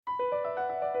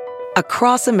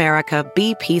Across America,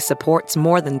 BP supports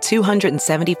more than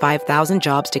 275,000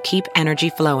 jobs to keep energy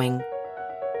flowing.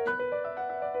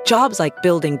 Jobs like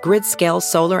building grid-scale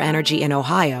solar energy in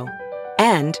Ohio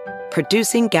and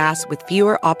producing gas with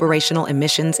fewer operational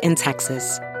emissions in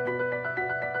Texas.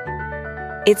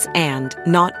 It's and,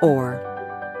 not or.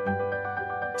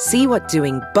 See what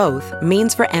doing both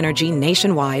means for energy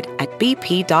nationwide at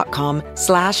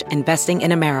bp.com/investing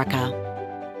in America.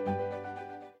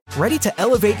 Ready to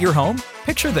elevate your home?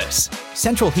 Picture this: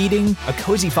 central heating, a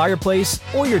cozy fireplace,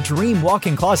 or your dream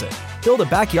walk-in closet. Build a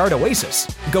backyard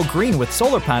oasis, go green with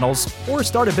solar panels, or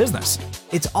start a business.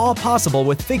 It's all possible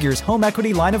with Figure's home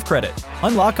equity line of credit.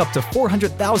 Unlock up to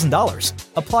 $400,000.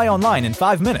 Apply online in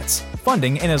 5 minutes.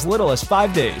 Funding in as little as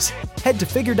 5 days. Head to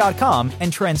Figure.com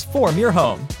and transform your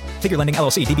home. Figure Lending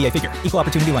LLC, DBA Figure, Equal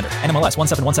Opportunity Lender, NMLS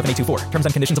 1717824. Terms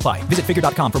and conditions apply. Visit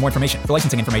Figure.com for more information. For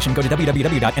licensing information, go to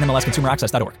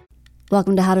www.nmlsconsumeraccess.org.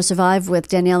 Welcome to How to Survive with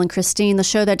Danielle and Christine, the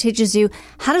show that teaches you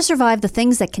how to survive the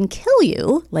things that can kill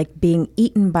you. Like being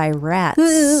eaten by rats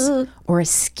or a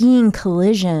skiing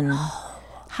collision.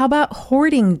 How about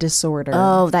hoarding disorder?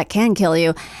 Oh, that can kill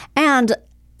you. And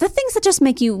the things that just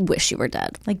make you wish you were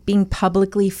dead. Like being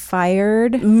publicly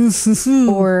fired.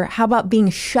 Or how about being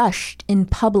shushed in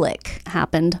public?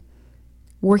 Happened.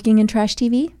 Working in trash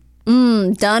TV?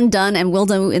 Done, and will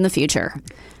do in the future.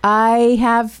 I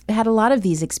have had a lot of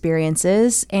these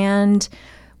experiences, and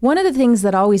one of the things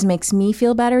that always makes me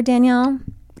feel better, Danielle.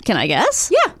 Can I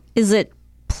guess? Yeah. Is it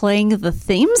playing the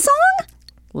theme song?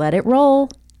 Let it roll.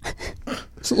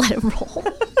 Let it roll.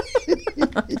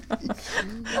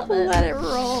 Let it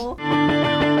roll.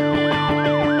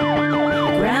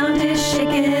 Ground is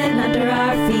shaking under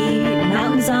our feet.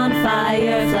 Mountains on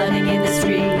fire, flooding in the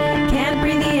street. Can't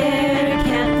breathe the air,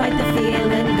 can't fight the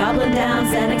feeling. Gobbling down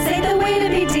Xanax ain't the way to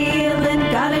be dealing.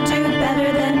 Gotta do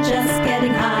better than just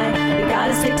getting high. We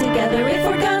gotta stick together if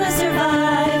we're gonna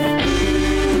survive.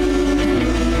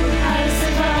 How to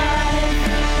survive.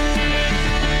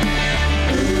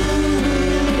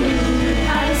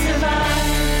 How to survive.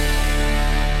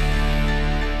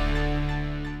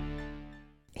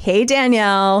 Hey,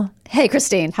 Danielle. Hey,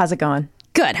 Christine. How's it going?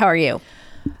 Good. How are you?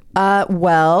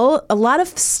 Well, a lot of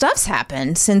stuff's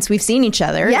happened since we've seen each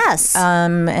other. Yes.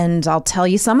 And I'll tell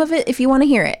you some of it if you want to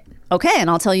hear it. Okay, and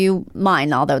I'll tell you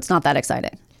mine, although it's not that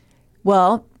exciting.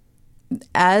 Well,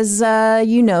 as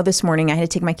you know, this morning I had to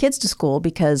take my kids to school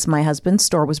because my husband's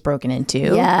store was broken into.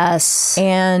 Yes.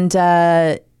 And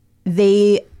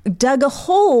they dug a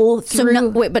hole through... So,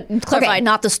 wait, but clarify,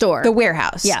 not the store. The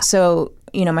warehouse. Yeah. So,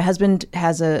 you know, my husband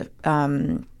has a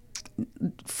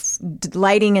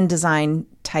lighting and design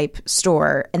type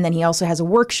store, and then he also has a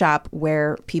workshop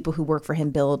where people who work for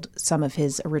him build some of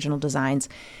his original designs.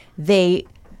 They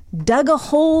dug a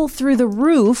hole through the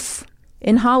roof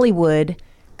in Hollywood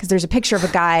because there's a picture of a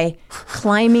guy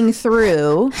climbing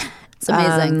through. It's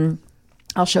amazing.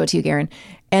 I'll show it to you, Garen.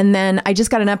 And then I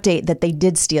just got an update that they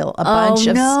did steal a bunch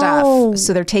of stuff.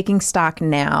 So they're taking stock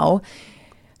now.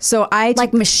 So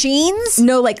like machines?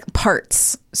 No, like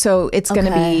parts. So it's gonna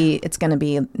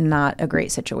be not a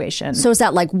great situation. So is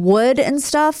that like wood and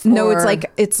stuff? No, or?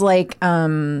 it's like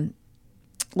lamp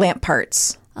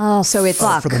parts. Oh, so it's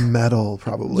for the metal,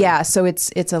 probably. Yeah, so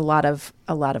it's a lot of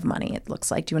money. It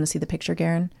looks like. Do you want to see the picture,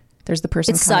 Garen? There's the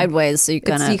person. It's sideways, so you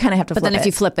kind of have to. But then if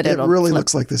you flip it, it it'll really flip.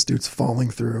 looks like this dude's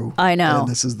falling through. I know. And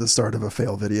this is the start of a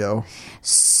fail video.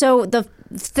 So the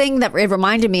thing that it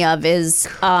reminded me of is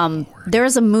there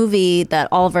is a movie that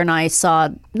Oliver and I saw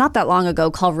not that long ago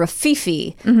called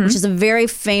Rafifi, which is a very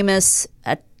famous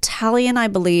Italian, I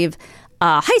believe,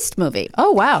 heist movie.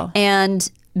 Oh, wow. And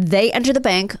they enter the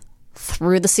bank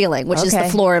through the ceiling, which is the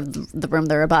floor of the room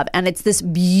they're above. And it's this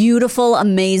beautiful,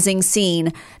 amazing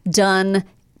scene done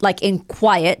like in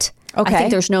quiet. Okay. I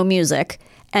think there's no music.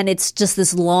 And it's just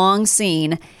this long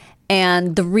scene.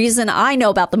 And the reason I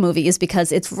know about the movie is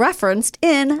because it's referenced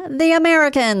in The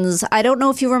Americans. I don't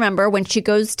know if you remember when she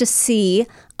goes to see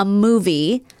a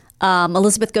movie.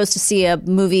 Elizabeth goes to see a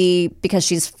movie because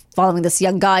she's following this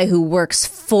young guy who works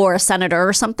for a senator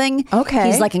or something. Okay.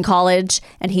 He's like in college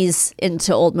and he's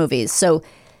into old movies. So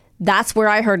that's where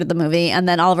I heard of the movie. And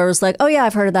then Oliver was like, oh yeah,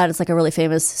 I've heard of that. It's like a really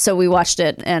famous. So we watched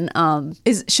it. And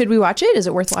should we watch it? Is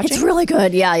it worth watching? It's really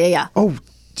good. Yeah. Oh,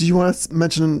 do you want to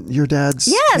mention your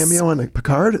dad's cameo on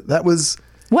Picard? That was...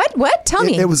 What? Tell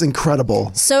me. It was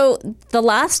incredible. So the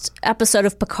last episode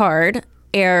of Picard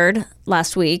aired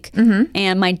last week.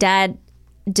 And my dad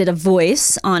did a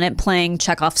voice on it playing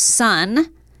Chekhov's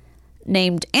son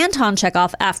named Anton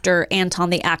Chekhov after Anton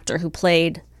the actor who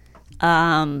played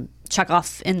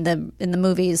Chekhov in the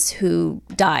movies who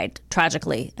died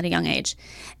tragically at a young age.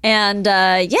 And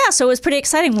so it was pretty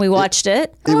exciting when we watched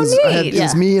it. It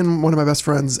was me and one of my best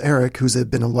friends, Eric, who's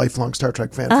been a lifelong Star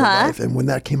Trek fan for life. And when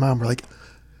that came on, we're like,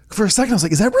 for a second, I was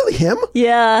like, is that really him?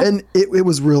 Yeah. And it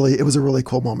was a really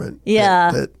cool moment.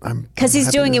 Yeah. Because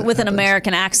he's doing it with an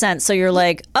American accent. So you're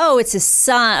like, oh, it's his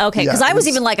son. Okay. Because I was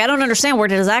even like, I don't understand where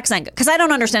did his accent go? Because I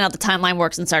don't understand how the timeline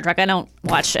works in Star Trek. I don't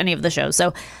watch any of the shows.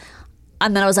 So,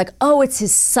 and then I was like, oh, it's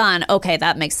his son. Okay,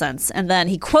 that makes sense. And then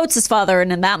he quotes his father.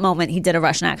 And in that moment, he did a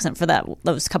Russian accent for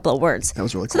those couple of words. That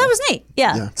was really cool. So that was neat.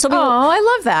 Yeah. So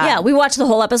I love that. Yeah. We watched the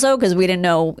whole episode because we didn't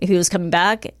know if he was coming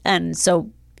back. And so,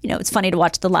 it's funny to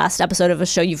watch the last episode of a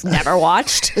show you've never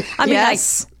watched. I mean,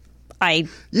 yes. I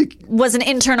was an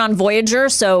intern on Voyager,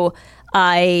 so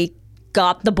I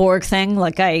got the Borg thing.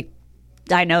 Like I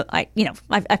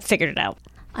figured it out.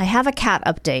 I have a cat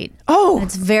update. Oh,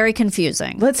 it's very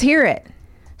confusing. Let's hear it.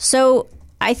 So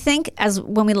I think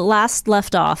when we last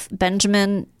left off,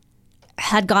 Benjamin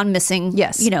had gone missing.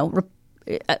 Yes.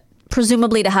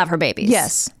 Presumably to have her babies.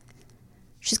 Yes.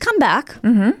 She's come back.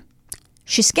 Mm-hmm.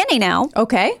 She's skinny now.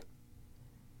 Okay.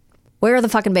 Where are the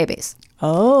fucking babies?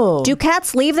 Oh. Do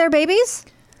cats leave their babies?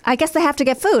 I guess they have to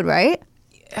get food, right?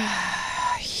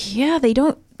 Yeah, they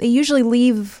don't. They usually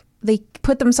leave. They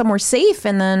put them somewhere safe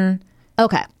and then.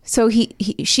 Okay. So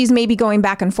she's maybe going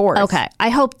back and forth. Okay. I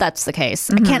hope that's the case.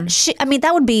 Mm-hmm.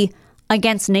 That would be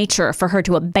against nature for her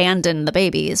to abandon the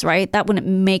babies, right? That wouldn't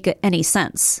make any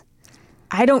sense.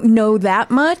 I don't know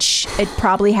that much. It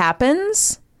probably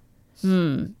happens.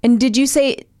 And did you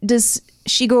say, does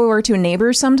she go over to a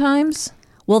neighbor sometimes?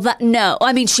 Well, no.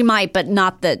 I mean, she might, but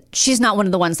not that. She's not one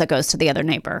of the ones that goes to the other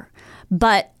neighbor.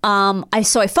 But I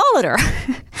followed her.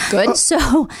 Good.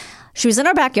 So she was in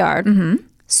our backyard. Mm-hmm.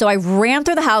 So I ran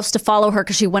through the house to follow her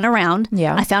because she went around.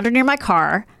 Yeah. I found her near my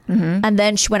car. Mm-hmm. And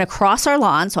then she went across our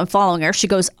lawn. So I'm following her. She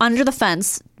goes under the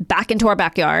fence back into our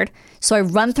backyard. So I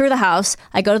run through the house.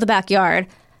 I go to the backyard.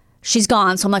 She's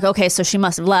gone. So I'm like, okay, so she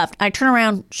must have left. I turn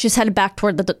around. She's headed back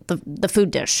toward the food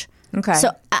dish. Okay.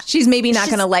 So she's maybe not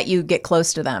going to let you get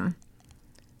close to them.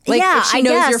 Like, yeah, if she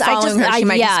knows you're following her, she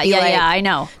might just be like, yeah, I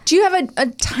know. Do you have a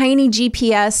tiny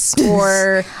GPS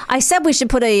or... I said we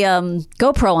should put a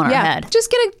GoPro on her head.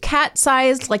 Just get a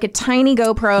cat-sized, like a tiny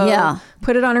GoPro. Yeah.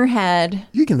 Put it on her head.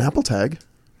 You can Apple tag.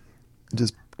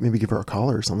 Just maybe give her a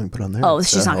collar or something, put on there. Oh,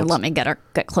 she's not going to let me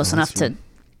get close enough to...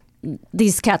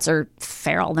 These cats are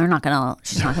feral. She's not going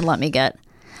to let me get...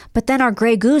 But then our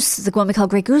gray goose, the one we call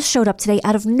Gray Goose, showed up today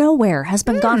out of nowhere. Has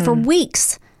been gone for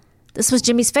weeks. This was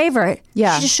Jimmy's favorite.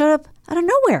 Yeah. She just showed up out of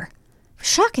nowhere.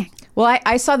 Shocking. Well,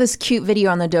 I saw this cute video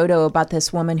on the Dodo about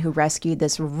this woman who rescued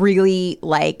this really,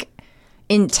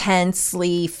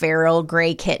 intensely feral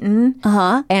gray kitten.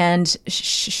 Uh-huh. And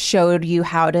showed you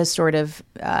how to sort of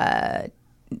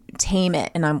tame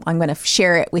it. And I'm going to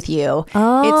share it with you.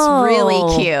 Oh. It's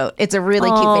really cute. It's a really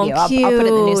cute video. I'll put it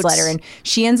in the newsletter. And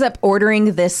she ends up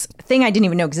ordering this thing I didn't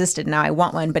even know existed. Now I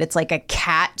want one, but it's like a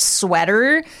cat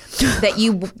sweater that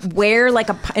you wear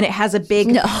and it has a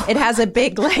big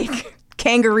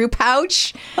kangaroo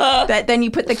pouch that then you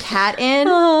put the cat in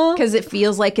because it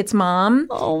feels like its mom.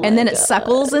 Oh, and then it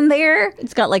suckles in there.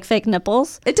 It's got fake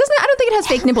nipples. It doesn't. I don't think it has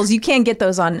fake nipples. You can get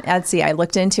those on Etsy. I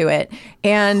looked into it.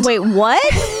 And wait, what?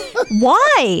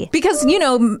 Why? Because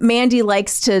Mandy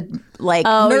likes to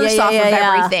nurse off of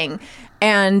everything,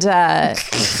 and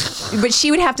but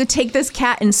she would have to take this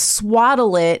cat and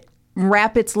swaddle it.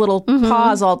 Wrap its little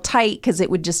paws all tight because it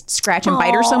would just scratch and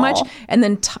bite her so much, and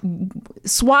then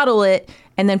swaddle it,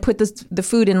 and then put the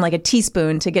food in a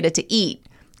teaspoon to get it to eat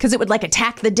because it would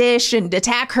attack the dish and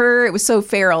attack her. It was so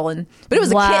feral, but it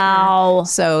was a kitten,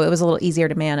 so it was a little easier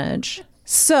to manage.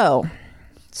 So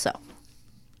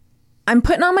I'm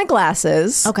putting on my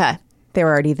glasses. Okay, they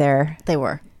were already there. They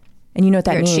were, and you know what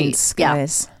that means,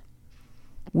 guys. Yeah.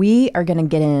 We are gonna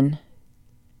get in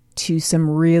to some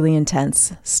really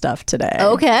intense stuff today.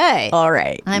 Okay. All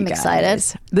right. I'm excited.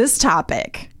 This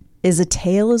topic is a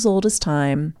tale as old as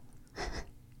time,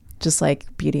 just like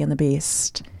Beauty and the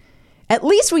Beast. At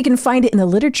least we can find it in the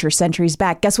literature centuries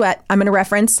back. Guess what? I'm going to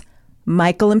reference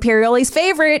Michael Imperioli's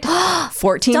favorite,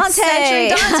 14th century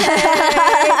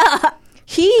Dante.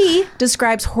 He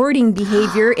describes hoarding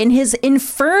behavior in his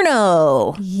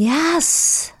Inferno.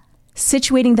 Yes.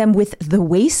 Situating them with the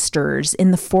wasters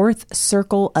in the fourth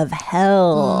circle of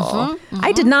hell.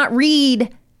 I did not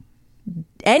read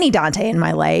any Dante in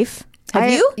my life. Have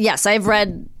you? Yes, I've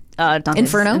read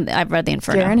Inferno? I've read the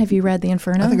Inferno. Darren, have you read the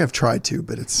Inferno? I think I've tried to,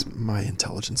 but it's my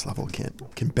intelligence level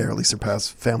can barely surpass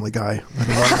Family Guy. Let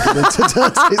alone get into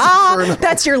Dante's Inferno.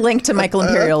 That's your link to Michael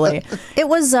Imperioli. It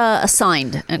was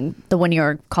assigned, and the 1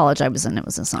 year college I was in, it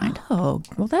was assigned. Oh,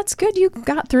 well, that's good. You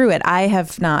got through it. I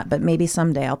have not, but maybe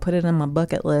someday I'll put it on my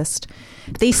bucket list.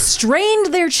 They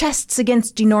strained their chests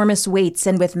against enormous weights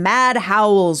and with mad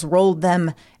howls rolled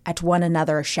them at one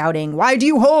another, shouting, "Why do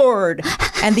you hoard?"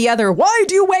 And the other, "Why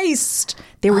do you waste?"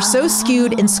 They were so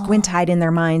skewed and squint-eyed in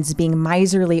their minds, being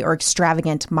miserly or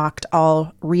extravagant mocked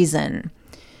all reason.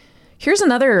 Here's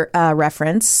another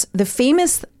reference. The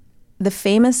famous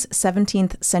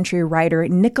 17th century writer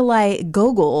Nikolai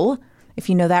Gogol, if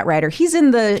you know that writer, he's in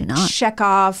the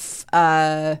Chekhov.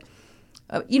 There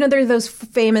are those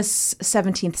famous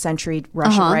 17th century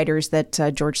Russian writers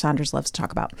that George Saunders loves to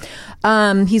talk about.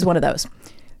 He's one of those.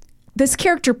 This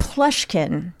character,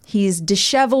 Plushkin, he's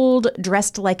disheveled,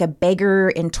 dressed like a beggar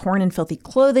in torn and filthy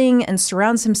clothing, and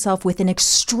surrounds himself with an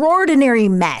extraordinary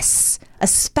mess, a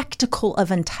spectacle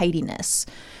of untidiness.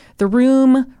 The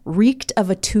room reeked of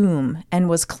a tomb and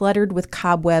was cluttered with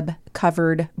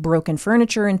cobweb-covered broken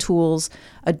furniture and tools,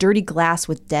 a dirty glass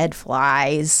with dead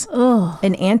flies,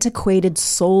 an antiquated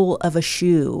sole of a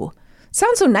shoe.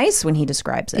 Sounds so nice when he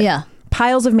describes it. Yeah.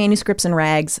 Piles of manuscripts and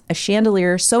rags, a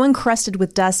chandelier so encrusted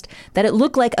with dust that it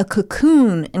looked like a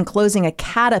cocoon enclosing a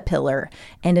caterpillar,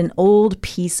 and an old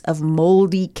piece of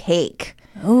moldy cake.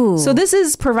 Ooh. So this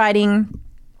is providing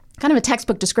kind of a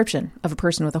textbook description of a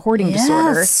person with a hoarding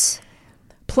disorder.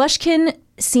 Plushkin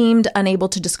seemed unable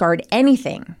to discard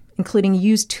anything, including a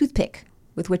used toothpick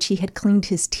with which he had cleaned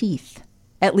his teeth,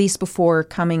 at least before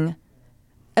the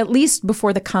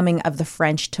coming of the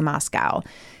French to Moscow.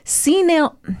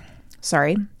 Senile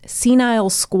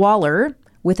squalor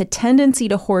with a tendency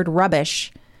to hoard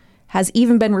rubbish has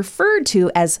even been referred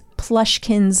to as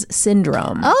Plushkin's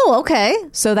syndrome. Oh, okay.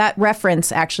 So that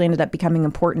reference actually ended up becoming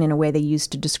important in a way they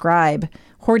used to describe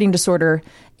hoarding disorder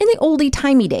in the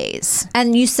oldie-timey days.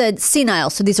 And you said senile,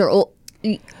 so these are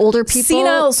older people?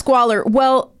 Senile squalor.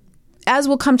 Well, as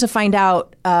we'll come to find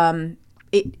out,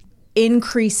 it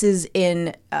increases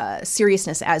in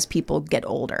seriousness as people get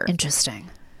older.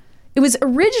 Interesting. It was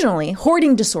originally,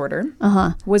 hoarding disorder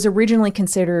was originally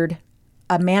considered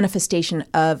a manifestation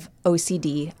of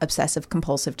OCD, obsessive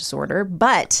compulsive disorder,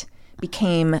 but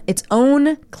became its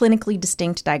own clinically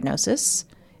distinct diagnosis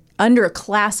under a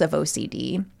class of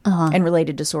OCD and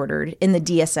related disorder in the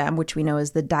DSM, which we know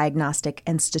as the Diagnostic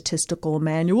and Statistical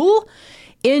Manual,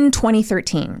 in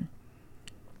 2013.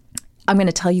 I'm going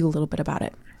to tell you a little bit about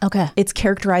it. Okay. It's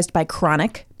characterized by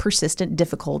chronic, persistent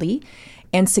difficulty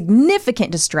and significant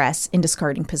distress in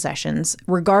discarding possessions,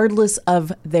 regardless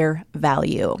of their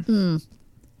value.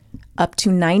 Up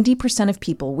to 90% of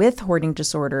people with hoarding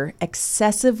disorder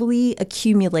excessively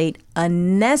accumulate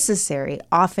unnecessary,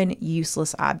 often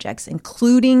useless objects,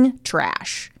 including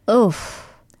trash.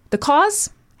 The cause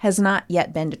has not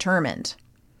yet been determined.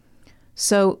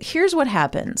 So here's what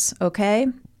happens, okay?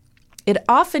 It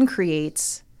often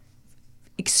creates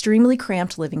extremely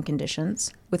cramped living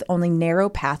conditions with only narrow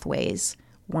pathways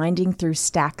winding through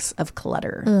stacks of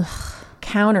clutter.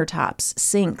 Countertops,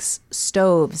 sinks,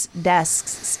 stoves,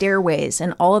 desks, stairways,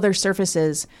 and all other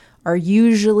surfaces are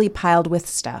usually piled with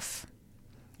stuff.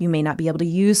 You may not be able to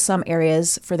use some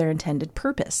areas for their intended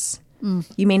purpose.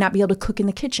 You may not be able to cook in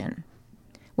the kitchen.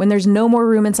 When there's no more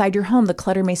room inside your home, the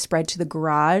clutter may spread to the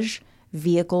garage,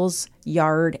 vehicles,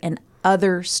 yard, and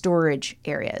other storage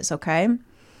areas, okay?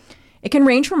 It can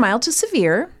range from mild to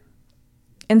severe.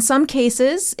 In some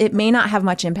cases, it may not have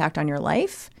much impact on your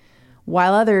life,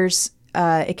 while others,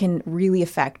 it can really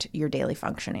affect your daily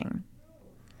functioning.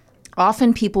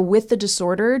 Often people with the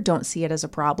disorder don't see it as a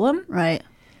problem. Right.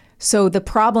 So the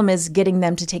problem is getting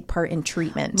them to take part in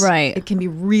treatment. Right. It can be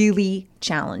really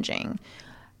challenging.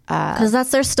 Because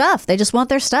that's their stuff. They just want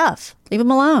their stuff. Leave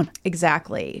them alone.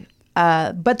 Exactly.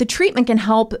 But the treatment can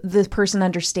help the person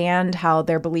understand how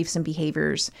their beliefs and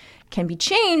behaviors can be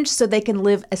changed so they can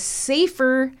live a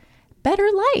safer, better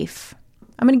life.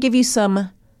 I'm going to give you some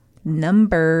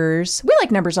numbers. We like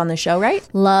numbers on the show, right?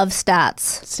 Love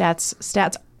stats.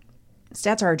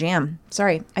 Stats are our jam.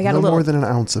 Sorry, I got No a little more than an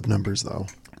ounce of numbers, though.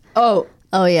 Oh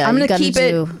yeah. I'm you going to gotta keep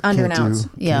do, it under an Can't ounce.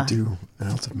 Yeah. do an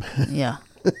ounce of Yeah.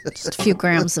 Just a few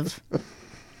grams of.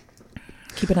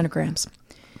 Keep it under grams.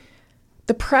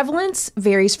 The prevalence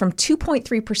varies from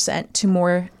 2.3% to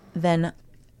more than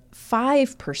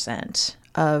 5%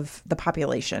 of the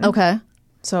population. Okay.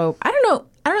 So I don't know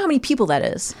how many people that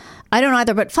is. I don't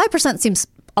either, but 5% seems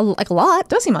like a lot. It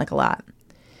does seem like a lot.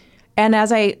 And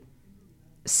as I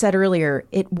said earlier,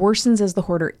 it worsens as the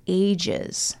hoarder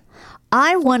ages.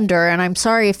 I wonder, and I'm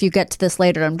sorry if you get to this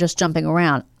later, I'm just jumping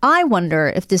around. I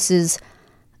wonder if this is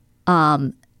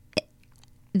the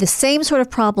same sort of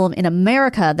problem in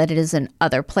America that it is in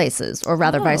other places, or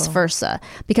rather vice versa.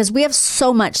 Because we have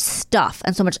so much stuff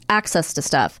and so much access to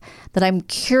stuff that I'm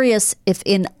curious if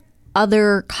in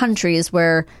other countries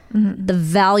where the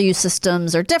value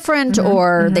systems are different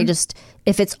or they just,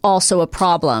 if it's also a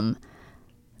problem.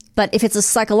 But if it's a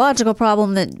psychological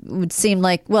problem, that would seem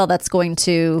like, well, that's going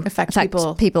to affect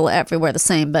people everywhere the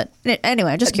same. But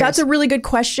anyway, just curious. That's a really good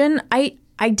question. I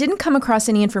didn't come across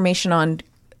any information on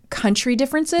country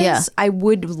differences. Yeah. I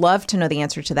would love to know the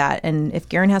answer to that. And if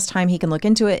Garen has time, he can look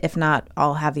into it. If not,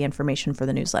 I'll have the information for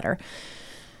the newsletter.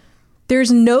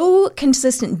 There's no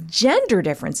consistent gender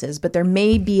differences, but there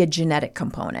may be a genetic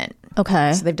component.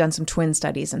 Okay. So they've done some twin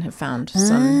studies and have found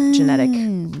some genetic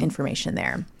information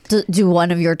there. Do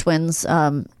one of your twins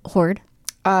hoard?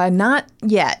 Not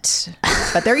yet,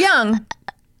 but they're young.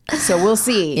 So we'll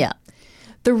see. Yeah.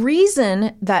 The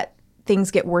reason that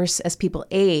things get worse as people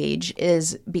age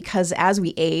is because as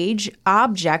we age,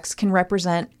 objects can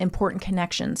represent important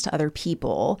connections to other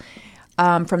people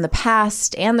from the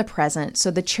past and the present.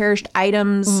 So the cherished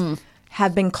items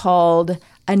have been called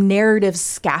a narrative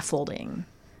scaffolding.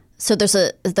 So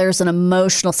there's an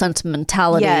emotional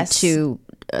sentimentality to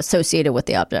associated with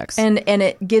the objects. And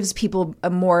it gives people a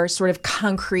more sort of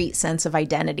concrete sense of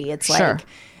identity. It's Sure. like,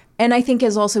 and I think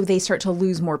as also they start to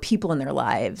lose more people in their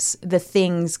lives, the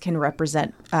things can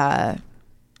represent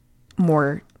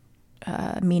more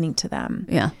meaning to them.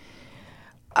 Yeah.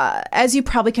 As you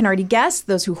probably can already guess,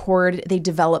 those who hoard, they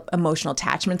develop emotional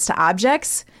attachments to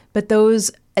objects, but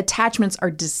those attachments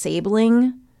are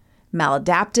disabling,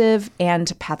 maladaptive,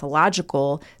 and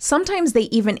pathological. Sometimes they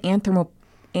even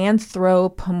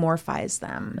anthropomorphize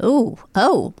them.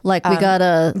 Oh, like we got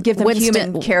a give them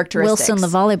human characteristics. Wilson the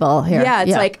volleyball here. Yeah,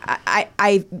 it's like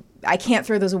I can't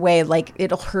throw those away. Like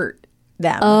it'll hurt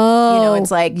them. Oh,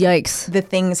 it's like yikes. The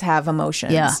things have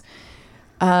emotions. Yeah.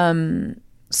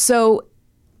 So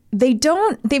they've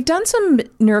done some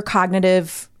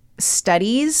neurocognitive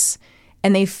studies,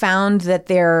 and they found that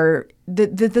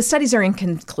the studies are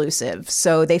inconclusive.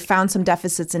 So they found some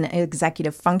deficits in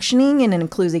executive functioning and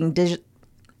including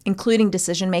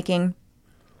decision making,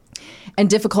 and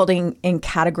difficulty in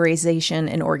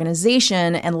categorization and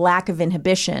organization, and lack of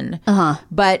inhibition.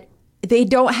 But they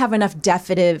don't have enough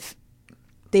definitive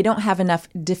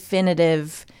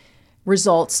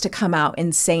results to come out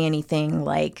and say anything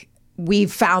like,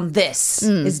 we've found this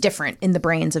is different in the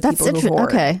brains of people who hoard.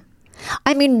 Okay.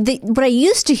 I mean, what I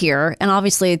used to hear, and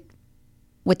obviously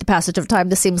with the passage of time,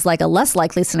 this seems like a less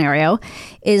likely scenario,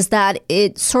 is that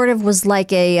it sort of was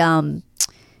like a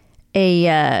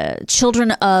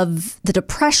children of the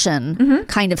Depression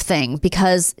kind of thing,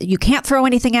 because you can't throw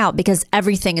anything out because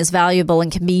everything is valuable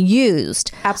and can be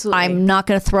used. Absolutely. I'm not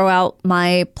going to throw out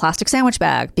my plastic sandwich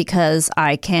bag because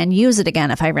I can use it again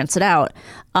if I rinse it out.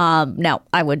 Now,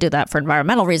 I would do that for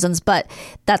environmental reasons, but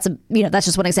that's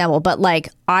just one example. But like,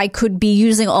 I could be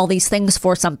using all these things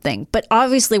for something. But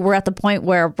obviously, we're at the point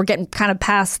where we're getting kind of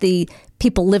past the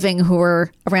people living who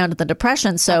were around in the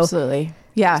Depression. So absolutely,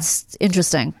 yeah, it's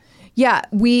interesting. Yeah,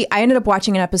 I ended up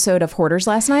watching an episode of Hoarders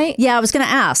last night. Yeah, I was going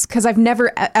to ask because I've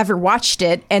never ever watched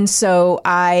it, and so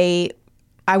I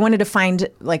wanted to find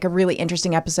like a really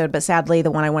interesting episode, but sadly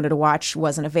the one I wanted to watch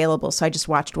wasn't available. So I just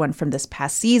watched one from this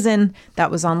past season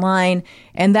that was online,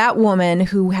 and that woman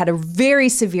who had a very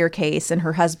severe case, and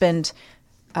her husband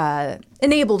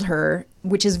enabled her,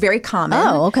 which is very common.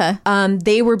 Oh, okay.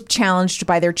 They were challenged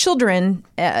by their children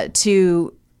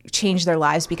to change their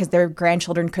lives because their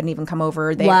grandchildren couldn't even come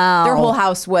over. Wow. Their whole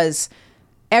house was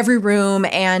every room,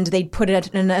 and they'd put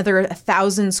another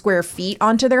 1,000 square feet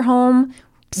onto their home.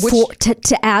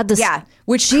 To add this,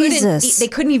 which Jesus. they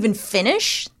couldn't even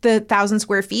finish the 1,000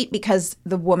 square feet because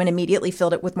the woman immediately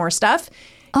filled it with more stuff.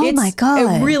 Oh my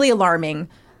God. Really alarming.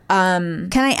 Can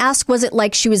I ask, was it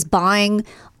like she was buying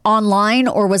online,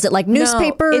 or was it like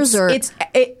newspapers? It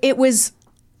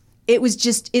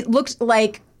looked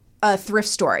like a thrift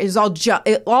store. It was all junk.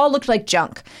 It all looked like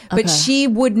junk, but she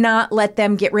would not let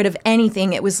them get rid of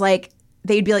anything. It was like,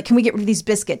 they'd be like, can we get rid of these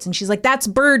biscuits? And she's like, that's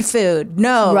bird food.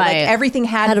 No, right. Like everything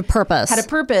had a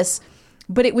purpose.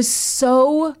 But it was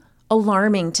so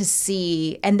alarming to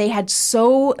see. And they had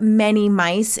so many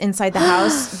mice inside the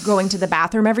house going to the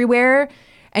bathroom everywhere.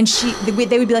 And they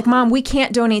would be like, Mom, we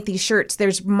can't donate these shirts.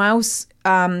 There's mouse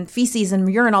feces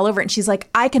and urine all over it. And she's like,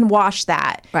 I can wash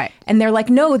that. Right. And they're like,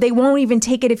 no, they won't even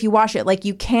take it if you wash it. Like,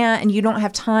 you can't, and you don't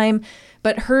have time.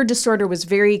 But her disorder was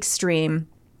very extreme.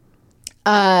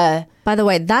 By the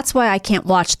way, that's why I can't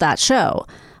watch that show.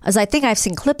 as I think I've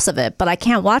seen clips of it, but I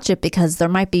can't watch it because there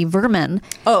might be vermin.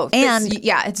 Oh, and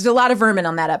it's a lot of vermin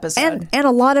on that episode. and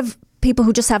a lot of people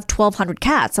who just have 1,200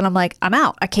 cats, and I'm like, I'm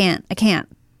out. I can't.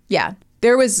 Yeah,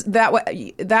 there was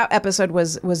that episode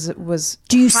was.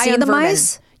 Do you high see on the vermin.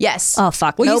 mice? Yes. Oh,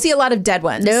 fuck. Well, you Nope. see a lot of dead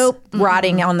ones. Nope.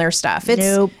 Rotting on their stuff.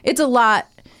 It's a lot.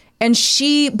 And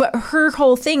but her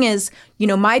whole thing is,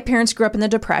 my parents grew up in the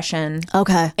Depression.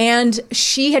 Okay. And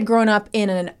she had grown up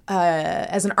in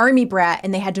as an army brat,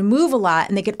 and they had to move a lot,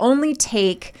 and they could only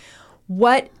take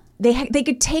what they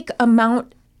could take an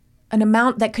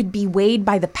amount that could be weighed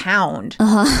by the pound.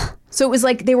 So it was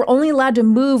like they were only allowed to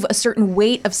move a certain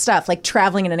weight of stuff, like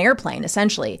traveling in an airplane,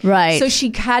 essentially. Right. So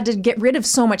she had to get rid of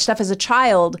so much stuff as a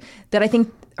child that I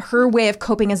think her way of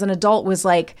coping as an adult was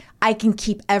like, I can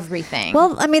keep everything.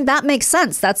 Well, I mean, that makes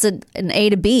sense. That's an A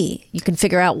to B. You can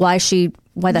figure out why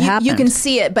that happened. You can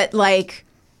see it, but like,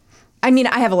 I mean,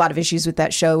 I have a lot of issues with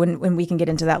that show, and we can get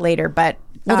into that later, but...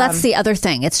 Well, that's the other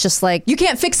thing. It's just like... You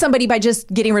can't fix somebody by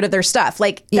just getting rid of their stuff.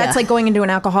 Like, that's like going into an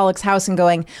alcoholic's house and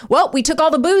going, well, we took all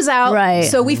the booze out, right,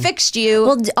 so we fixed you.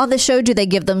 Well, on the show, do they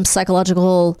give them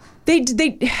psychological... They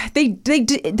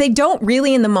don't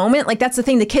really in the moment. Like, that's the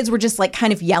thing. The kids were just like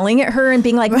kind of yelling at her and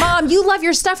being like, Mom, you love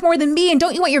your stuff more than me. And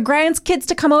don't you want your grandkids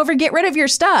to come over, get rid of your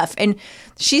stuff? And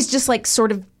she's just like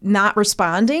sort of not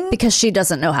responding. Because she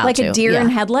doesn't know how like to. Like a deer in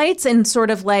headlights, and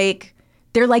sort of like,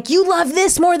 they're like, you love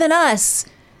this more than us.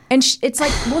 And it's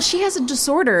like, well, she has a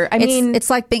disorder. I mean, it's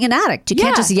like being an addict. You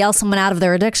can't just yell someone out of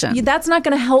their addiction. That's not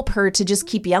going to help her to just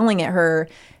keep yelling at her.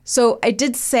 So I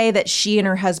did say that she and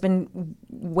her husband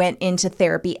went into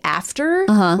therapy after,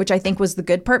 which I think was the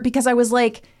good part, because I was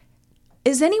like,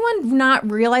 is anyone not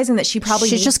realizing that she probably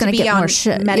She's needs just to gonna be get on more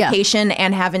shit. medication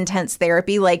and have intense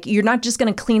therapy? Like, you're not just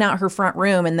going to clean out her front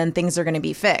room and then things are going to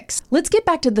be fixed. Let's get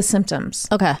back to the symptoms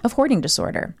of hoarding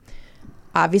disorder.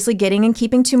 Obviously, getting and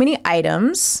keeping too many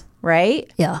items, right?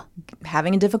 Yeah.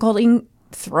 Having a difficulty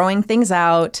throwing things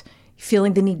out,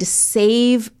 feeling the need to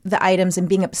save the items and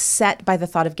being upset by the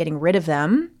thought of getting rid of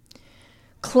them.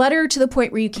 Clutter to the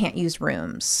point where you can't use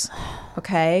rooms.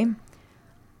 Okay.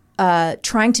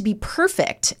 Trying to be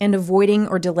perfect and avoiding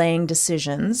or delaying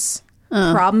decisions.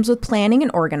 Problems with planning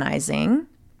and organizing.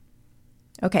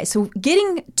 Okay, so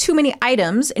getting too many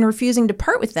items and refusing to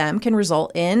part with them can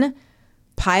result in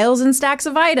piles and stacks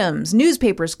of items,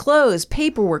 newspapers, clothes,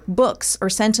 paperwork, books, or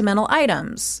sentimental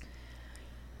items.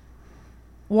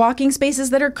 Walking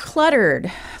spaces that are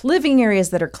cluttered, living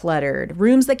areas that are cluttered,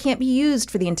 rooms that can't be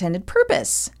used for the intended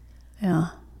purpose. Yeah.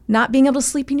 Not being able to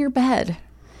sleep in your bed.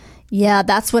 Yeah,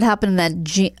 that's what happened in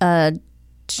that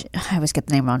I always get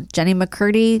the name wrong. Jenny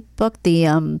McCurdy book, the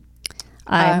I'm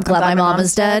glad my mom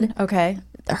is dead. Okay.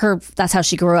 That's how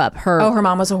she grew up. Her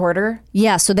mom was a hoarder?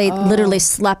 Yeah, so they literally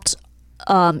slept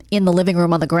in the living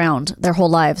room on the ground their whole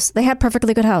lives. They had a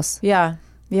perfectly good house. Yeah.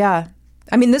 Yeah.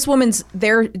 I mean, this woman's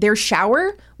their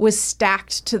shower was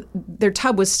stacked to their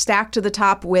tub was stacked to the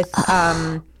top with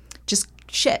just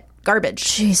shit,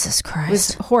 garbage. Jesus Christ. It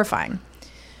was horrifying.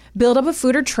 Build up of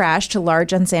food or trash to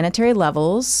large unsanitary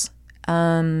levels.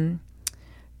 Problems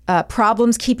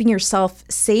keeping yourself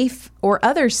safe or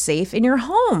others safe in your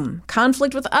home.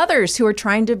 Conflict with others who are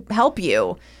trying to help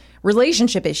you.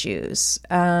 Relationship issues.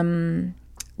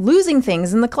 Losing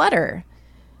things in the clutter.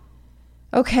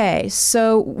 Okay,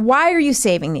 so why are you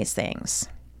saving these things?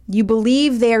 You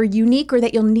believe they're unique or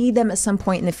that you'll need them at some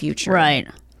point in the future. Right.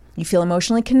 You feel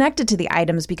emotionally connected to the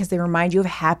items because they remind you of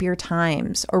happier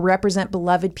times or represent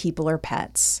beloved people or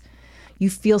pets. You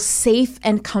feel safe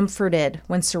and comforted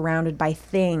when surrounded by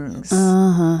things.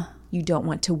 You don't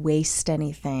want to waste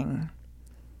anything.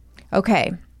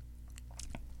 Okay.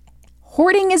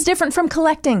 Hoarding is different from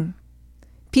collecting.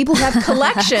 People have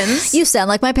collections. You sound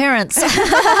like my parents.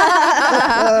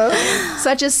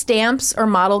 Such as stamps or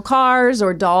model cars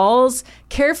or dolls.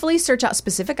 Carefully search out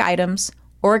specific items,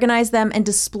 organize them, and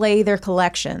display their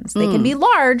collections. They can be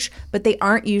large, but they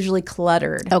aren't usually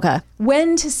cluttered. Okay.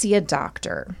 When to see a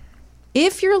doctor.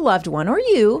 If your loved one or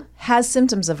you has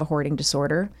symptoms of a hoarding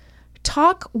disorder,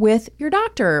 talk with your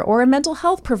doctor or a mental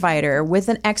health provider with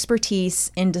an expertise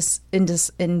in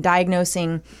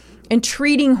diagnosing and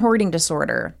treating hoarding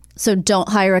disorder. So don't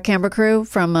hire a camera crew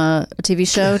from a TV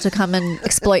show to come and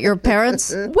exploit your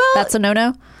parents? Well, that's a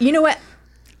no-no? You know what?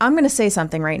 I'm going to say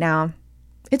something right now.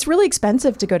 It's really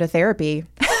expensive to go to therapy.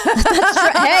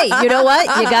 Hey, you know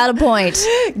what? You got a point.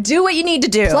 Do what you need to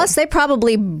do. Plus, they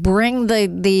probably bring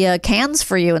the cans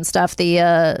for you and stuff.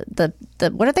 The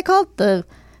what are they called? The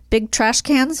big trash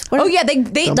cans?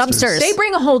 They dumpsters. They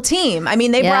bring a whole team. I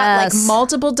mean, they brought like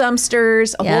multiple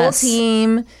dumpsters, a whole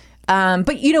team.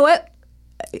 But you know what?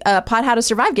 Pod How to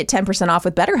Survive, get 10% off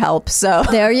with BetterHelp. So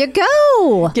There you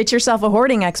go. get yourself a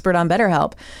hoarding expert on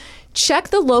BetterHelp. Check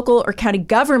the local or county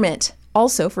government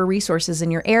also for resources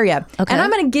in your area. Okay. And I'm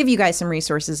going to give you guys some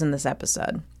resources in this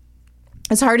episode.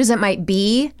 As hard as it might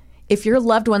be, if your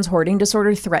loved one's hoarding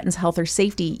disorder threatens health or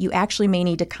safety, you actually may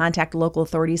need to contact local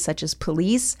authorities such as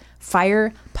police,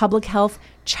 fire, public health,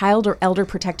 child or elder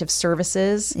protective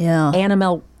services,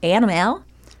 animal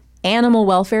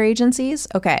welfare agencies.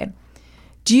 Okay.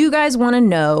 Do you guys want to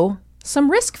know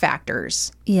some risk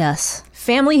factors? Yes.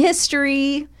 Family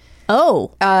history.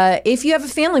 Oh. If you have a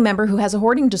family member who has a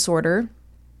hoarding disorder,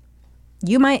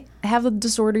 you might have a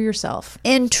disorder yourself.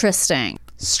 Interesting.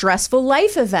 Stressful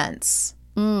life events.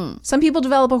 Some people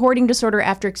develop a hoarding disorder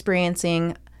after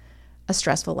experiencing a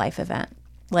stressful life event,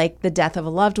 like the death of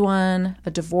a loved one, a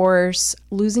divorce,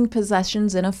 losing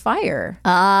possessions in a fire.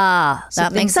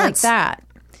 That makes sense. Like that.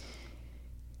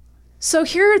 So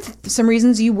here are some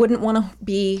reasons you wouldn't want to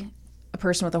be a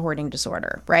person with a hoarding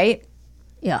disorder, right?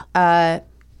 Yeah.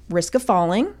 Risk of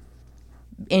falling,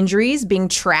 injuries, being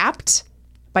trapped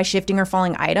by shifting or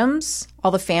falling items,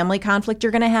 all the family conflict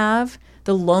you're going to have,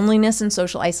 the loneliness and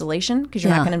social isolation because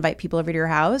you're not going to invite people over to your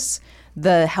house,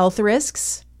 the health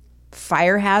risks,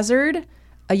 fire hazard.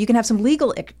 You can have some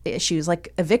legal issues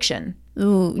like eviction.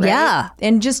 Ooh, right? yeah.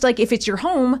 And just like if it's your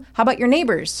home, how about your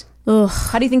neighbors?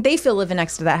 How do you think they feel living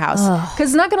next to that house? Because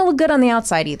it's not going to look good on the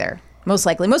outside either. Most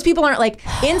likely. Most people aren't like,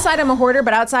 inside I'm a hoarder,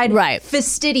 but outside, right,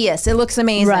 fastidious. It looks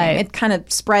amazing. Right. It kind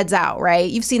of spreads out, right?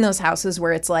 You've seen those houses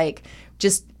where it's like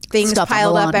just things Stuff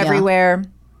piled on up the lawn, everywhere.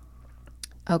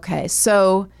 Okay,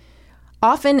 so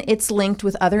often it's linked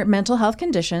with other mental health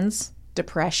conditions,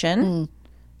 depression,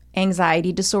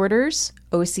 anxiety disorders,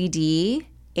 OCD,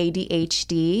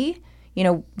 ADHD. You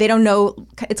know, they don't know.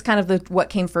 It's kind of what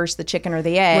came first, the chicken or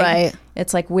the egg. Right.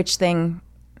 It's like which thing,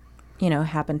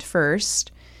 happened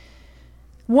first.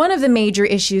 One of the major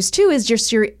issues, too, is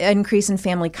just your increase in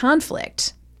family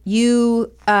conflict.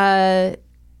 You are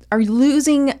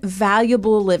losing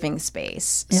valuable living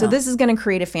space. Yeah. So this is going to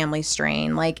create a family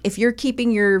strain. Like if you're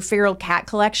keeping your feral cat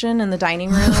collection in the dining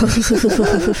room,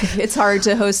 it's hard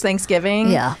to host Thanksgiving.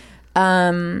 Yeah.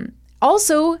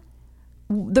 Also,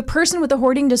 the person with the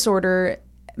hoarding disorder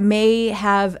may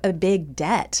have a big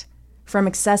debt from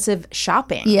excessive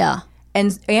shopping. Yeah.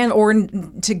 And or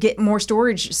to get more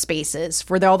storage spaces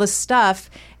for all this stuff.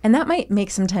 And that might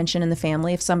make some tension in the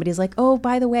family if somebody's like, oh,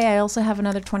 by the way, I also have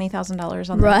another $20,000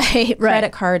 on the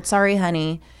credit card. Sorry,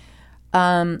 honey.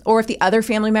 Or if the other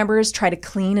family members try to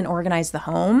clean and organize the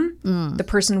home, the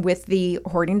person with the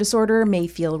hoarding disorder may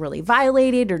feel really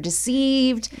violated or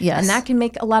deceived. Yes. And that can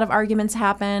make a lot of arguments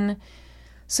happen.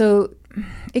 So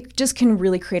it just can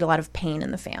really create a lot of pain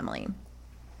in the family.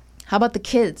 How about the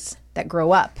kids that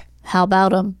grow up? How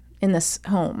about them? In this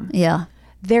home. Yeah.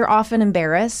 They're often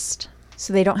embarrassed,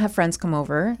 so they don't have friends come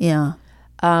over. Yeah.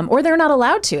 Or they're not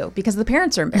allowed to because the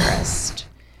parents are embarrassed.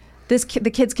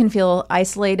 The kids can feel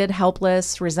isolated,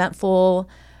 helpless, resentful.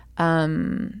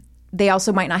 They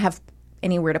also might not have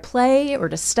anywhere to play or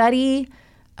to study.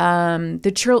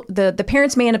 The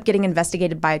parents may end up getting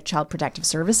investigated by Child Protective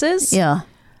Services. Yeah.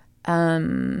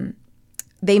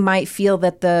 They might feel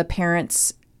that the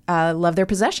parents love their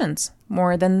possessions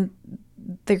more than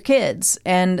their kids.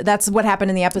 And that's what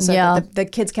happened in the episode. Yeah. The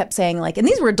kids kept saying like, and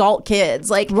these were adult kids,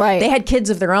 like they had kids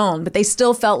of their own, but they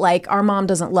still felt like our mom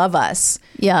doesn't love us.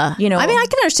 Yeah. You know, I mean, I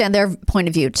can understand their point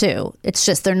of view too. It's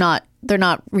just they're not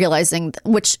realizing,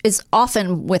 which is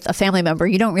often with a family member,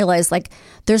 you don't realize like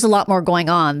there's a lot more going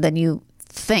on than you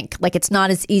think. Like it's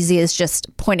not as easy as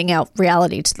just pointing out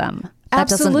reality to them. That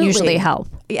doesn't usually help.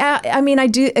 Yeah, I mean, I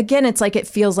do. Again, it's like it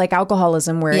feels like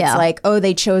alcoholism, where it's like, oh,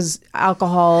 they chose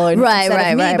alcohol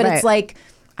instead of me. But it's like,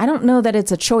 I don't know that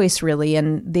it's a choice really,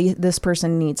 and this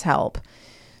person needs help.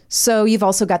 So you've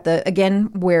also got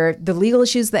where the legal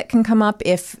issues that can come up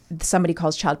if somebody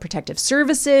calls Child Protective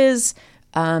Services,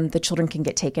 the children can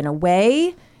get taken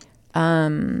away.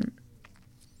 What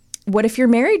if you're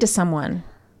married to someone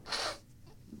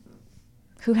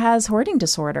who has hoarding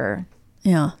disorder?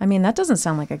 Yeah. I mean, that doesn't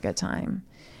sound like a good time.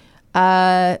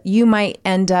 You might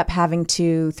end up having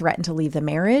to threaten to leave the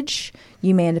marriage.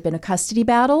 You may end up in a custody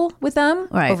battle with them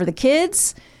over the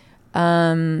kids.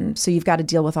 So you've got to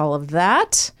deal with all of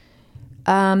that.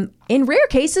 In rare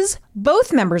cases,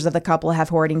 both members of the couple have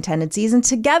hoarding tendencies and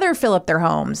together fill up their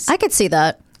homes. I could see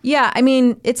that. Yeah. I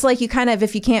mean, it's like you kind of,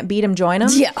 if you can't beat them, join them.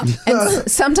 Yeah. And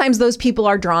sometimes those people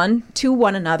are drawn to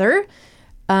one another.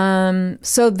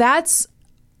 So that's...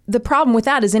 The problem with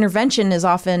that is intervention is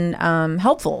often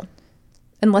helpful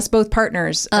unless both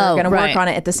partners are going to work on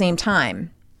it at the same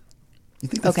time. You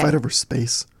think they fight over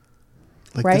space?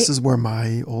 Like, Right? this is where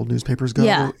my old newspapers go.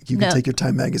 Yeah. You can No. take your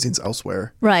Time magazines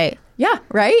elsewhere. Right. Yeah,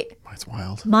 right? It's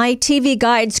wild. My TV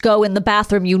guides go in the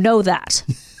bathroom. You know that.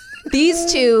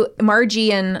 These two,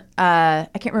 Margie and I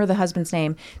can't remember the husband's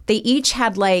name, they each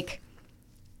had like,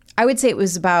 I would say it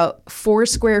was about 4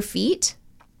 square feet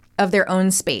of their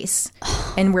own space.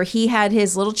 And where he had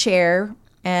his little chair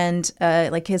and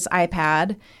like his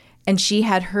iPad, and she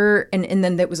had her, and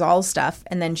then it was all stuff.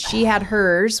 And then she had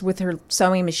hers with her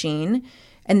sewing machine,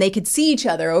 and they could see each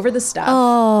other over the stuff.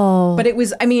 Oh. But it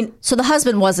was, I mean, So the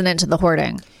husband wasn't into the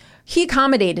hoarding. he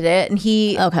accommodated it, and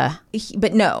Okay.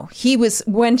 but no, he was,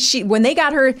 when they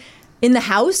got her in the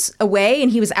house away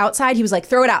and he was outside, he was like,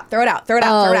 throw it out, throw it out, throw it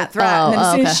out, throw it out, throw it out. And then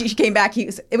as soon as she came back,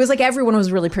 it was like everyone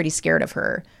was really pretty scared of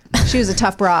her. She was a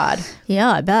tough broad.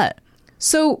 Yeah, I bet.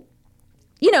 So,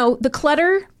 the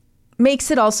clutter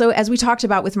makes it also, as we talked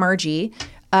about with Margie,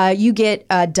 you get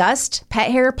dust,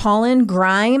 pet hair, pollen,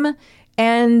 grime,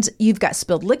 and you've got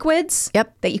spilled liquids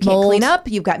Yep. that you can't Mold. clean up.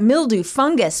 You've got mildew,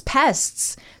 fungus,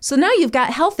 pests. So now you've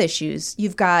got health issues.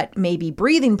 You've got maybe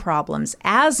breathing problems,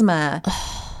 asthma,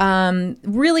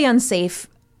 really unsafe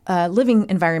living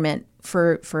environment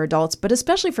for adults, but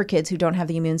especially for kids who don't have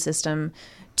the immune system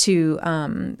to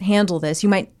handle this. You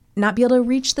might not be able to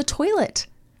reach the toilet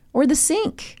or the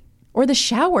sink or the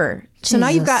shower. So now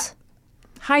you've got Jesus.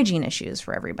 hygiene issues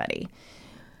for everybody.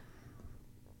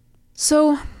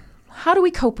 So how do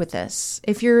we cope with this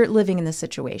if you're living in this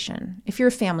situation? If you're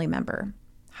a family member,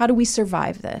 how do we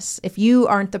survive this? If you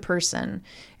aren't the person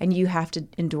and you have to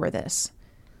endure this,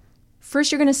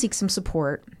 first you're going to seek some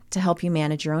support to help you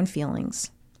manage your own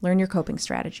feelings, learn your coping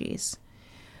strategies.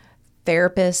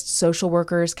 Therapists, social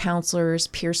workers, counselors,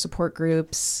 peer support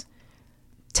groups.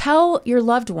 Tell your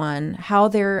loved one how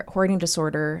their hoarding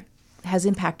disorder has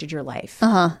impacted your life.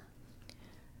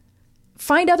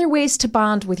 Find other ways to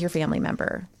bond with your family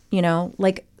member.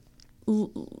 Like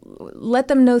let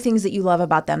them know things that you love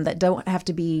about them that don't have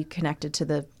to be connected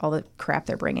to all the crap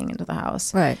they're bringing into the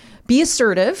house. Right. Be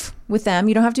assertive with them.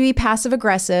 You don't have to be passive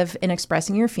aggressive in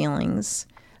expressing your feelings.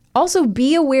 Also,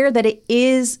 be aware that it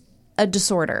is a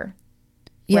disorder.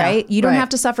 Yeah, right? You don't right. have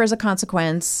to suffer as a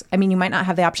consequence. I mean, you might not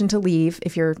have the option to leave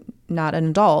if you're not an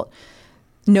adult.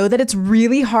 Know that it's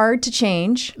really hard to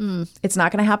change. It's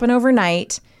not going to happen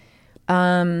overnight.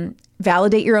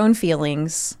 Validate your own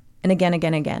feelings. And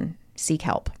again, seek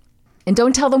help. And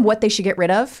don't tell them what they should get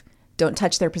rid of. Don't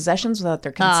touch their possessions without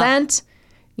their consent.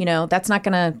 That's not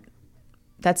going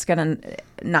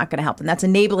to help them. That's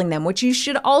enabling them, which you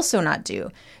should also not do.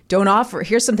 Don't offer.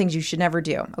 Here's some things you should never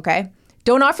do, okay?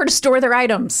 Don't offer to store their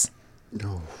items.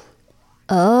 No.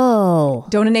 Oh.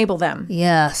 Don't enable them.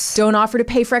 Yes. Don't offer to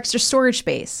pay for extra storage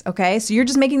space, okay? So you're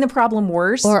just making the problem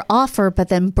worse. Or offer, but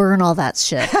then burn all that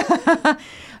shit.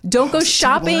 Don't go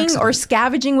shopping or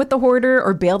scavenging with the hoarder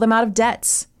or bail them out of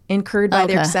debts incurred by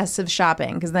their excessive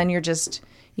shopping, because then you're just,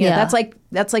 Yeah.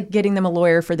 that's like getting them a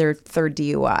lawyer for their 3rd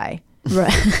DUI.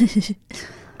 Right.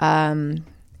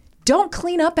 Don't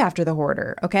clean up after the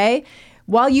hoarder, okay?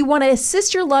 While you want to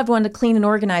assist your loved one to clean and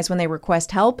organize when they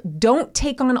request help, don't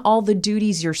take on all the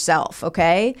duties yourself,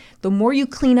 okay? The more you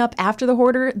clean up after the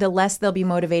hoarder, the less they'll be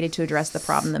motivated to address the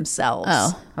problem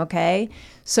themselves, okay?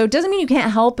 So it doesn't mean you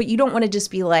can't help, but you don't want to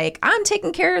just be like, I'm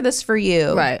taking care of this for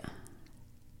you. Right.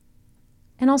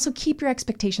 And also keep your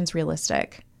expectations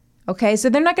realistic, okay? So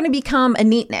they're not going to become a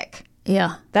neatnik.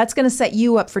 Yeah. That's going to set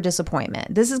you up for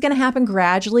disappointment. This is going to happen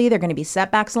gradually. There are going to be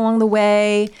setbacks along the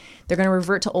way. They're going to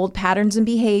revert to old patterns and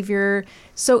behavior.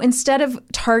 So instead of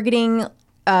targeting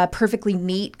a perfectly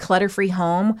neat, clutter-free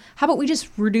home, how about we just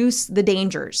reduce the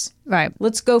dangers? Right.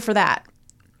 Let's go for that.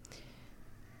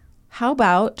 How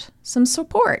about some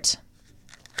support?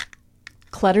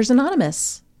 Clutter's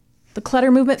Anonymous, the Clutter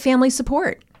Movement Family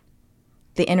Support,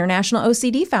 the International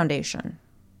OCD Foundation.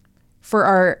 For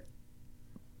our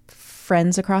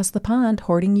friends across the pond,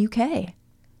 Hoarding UK.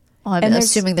 Oh, I'm And there's-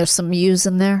 assuming there's some U's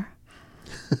in there.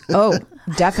 Oh,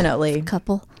 definitely.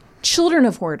 Couple. Children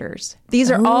of Hoarders.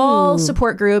 These are all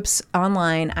support groups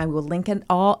online. I will link it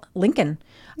all.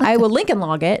 I will link and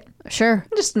log it. Sure.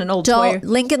 Just an old toy.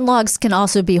 Lincoln logs can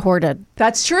also be hoarded.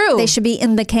 That's true. They should be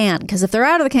in the can, because if they're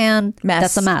out of the can, Mess.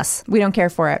 that's a mess. We don't care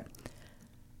for it.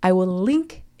 I will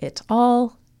link it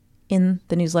all in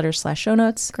the newsletter/show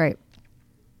notes. Great.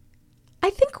 I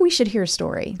think we should hear a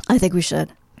story. I think we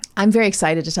should. I'm very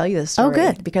excited to tell you this story. Oh,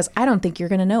 good. Because I don't think you're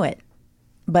going to know it.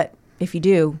 But if you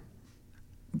do,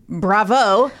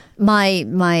 bravo. My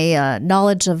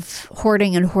knowledge of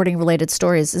hoarding and hoarding related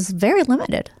stories is very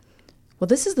limited. Well,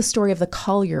 this is the story of the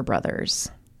Collier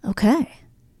brothers. Okay.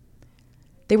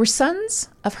 They were sons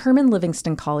of Herman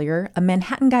Livingston Collier, a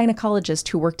Manhattan gynecologist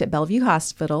who worked at Bellevue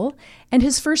Hospital, and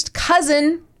his first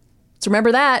cousin. So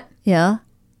remember that. Yeah.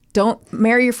 Don't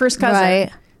marry your first cousin.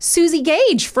 Right. Susie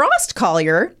Gage Frost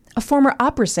Collier, a former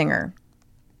opera singer.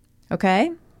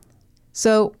 Okay?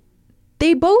 So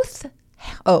they both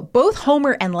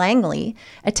Homer and Langley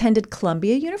attended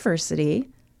Columbia University.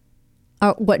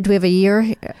 What, do we have a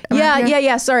year?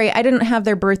 Yeah. Sorry, I didn't have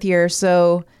their birth year,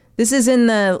 so this is in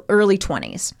the early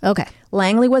 20s. Okay.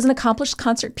 Langley was an accomplished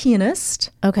concert pianist.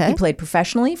 Okay. He played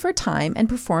professionally for a time and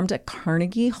performed at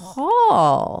Carnegie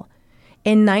Hall.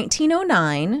 In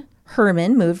 1909,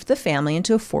 Herman moved the family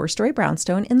into a 4-story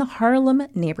brownstone in the Harlem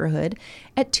neighborhood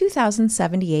at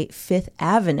 2078 Fifth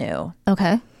Avenue.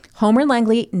 Okay. Homer and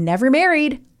Langley never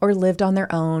married or lived on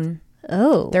their own.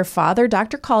 Oh. Their father,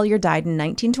 Dr. Collier, died in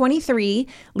 1923,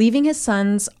 leaving his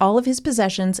sons all of his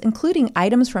possessions, including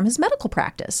items from his medical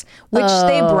practice, which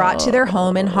they brought to their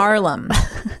home in Harlem.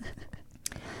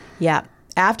 Yeah.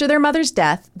 After their mother's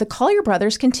death, the Collier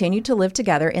brothers continued to live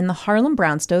together in the Harlem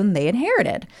brownstone they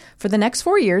inherited. For the next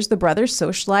 4 years, the brothers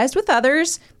socialized with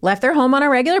others, left their home on a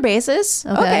regular basis.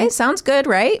 Okay, sounds good,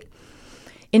 right?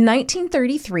 In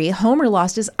 1933, Homer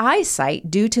lost his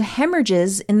eyesight due to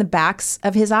hemorrhages in the backs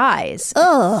of his eyes.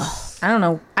 Ugh. I don't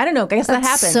know. I guess that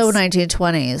happens. So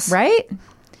 1920s. Right?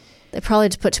 They probably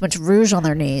had to put too much rouge on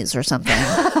their knees or something.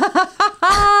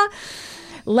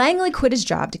 Langley quit his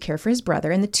job to care for his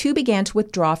brother, and the two began to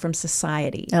withdraw from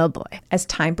society. Oh, boy. As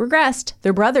time progressed,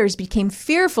 their brothers became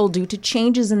fearful due to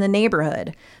changes in the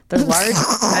neighborhood. The large,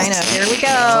 I know, here we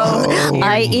go.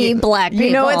 I.e. black people.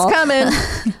 You know what's coming.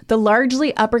 The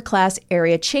largely upper-class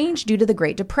area changed due to the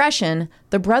Great Depression.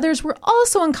 The brothers were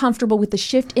also uncomfortable with the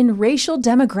shift in racial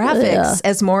demographics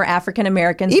as more African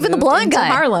Americans Even the moved blind into guy.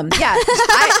 Harlem. Yeah,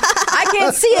 I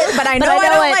can't see it, but I know I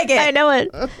don't like it. I know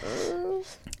it.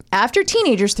 After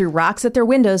teenagers threw rocks at their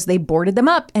windows, they boarded them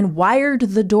up and wired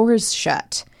the doors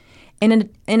shut. In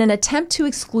an attempt to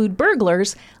exclude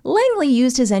burglars, Langley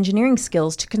used his engineering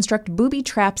skills to construct booby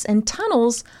traps and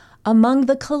tunnels among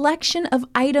the collection of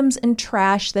items and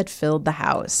trash that filled the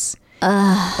house. The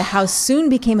house soon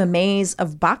became a maze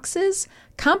of boxes,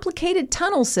 complicated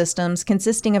tunnel systems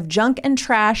consisting of junk and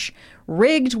trash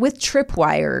rigged with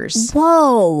tripwires.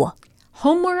 Whoa.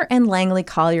 Homer and Langley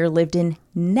Collier lived in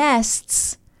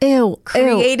nests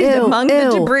created among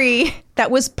the debris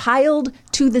that was piled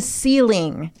to the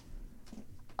ceiling.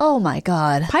 Oh, my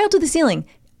God. Piled to the ceiling.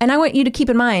 And I want you to keep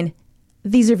in mind,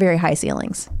 these are very high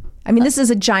ceilings. I mean, this is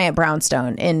a giant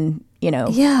brownstone in,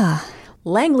 Yeah.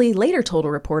 Langley later told a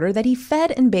reporter that he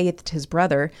fed and bathed his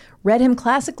brother, read him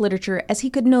classic literature as he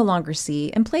could no longer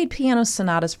see, and played piano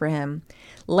sonatas for him.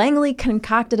 Langley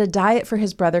concocted a diet for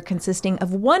his brother consisting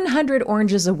of 100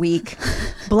 oranges a week,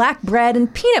 black bread,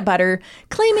 and peanut butter,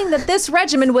 claiming that this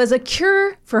regimen was a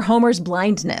cure for Homer's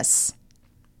blindness.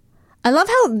 I love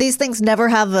how these things never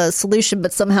have a solution,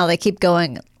 but somehow they keep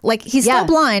going. Like, he's still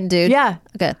blind, dude. Yeah.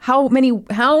 Okay. How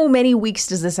many weeks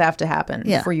does this have to happen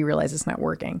Yeah. before you realize it's not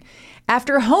working?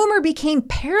 After Homer became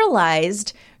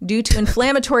paralyzed due to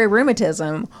inflammatory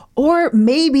rheumatism, or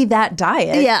maybe that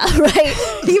diet. Yeah, right.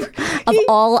 Of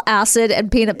all acid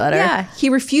and peanut butter. Yeah. He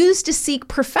refused to seek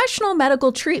professional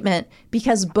medical treatment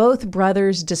because both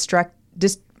brothers distrusted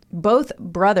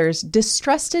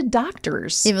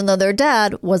doctors. Even though their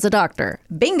dad was a doctor.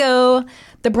 Bingo!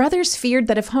 The brothers feared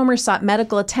that if Homer sought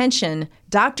medical attention,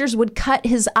 doctors would cut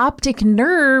his optic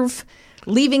nerve,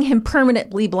 leaving him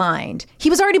permanently blind. He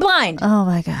was already blind. Oh,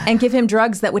 my God. And give him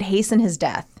drugs that would hasten his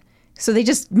death. So they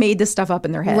just made this stuff up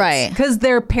in their heads. Right. Because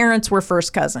their parents were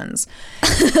first cousins.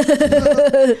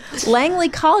 Langley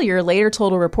Collier later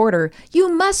told a reporter,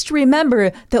 "You must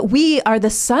remember that we are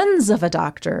the sons of a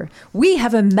doctor. We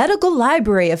have a medical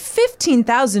library of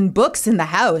 15,000 books in the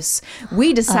house.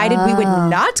 We decided we would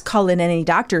not call in any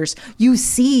doctors. You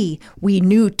see, we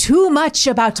knew too much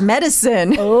about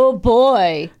medicine." Oh,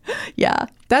 boy. Yeah,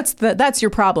 that's your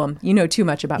problem. You know too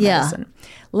much about medicine.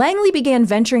 Langley began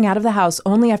venturing out of the house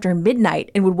only after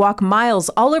midnight and would walk miles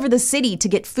all over the city to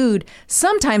get food,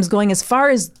 sometimes going as far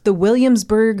as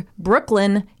Williamsburg,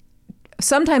 Brooklyn.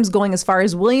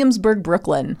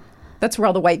 That's where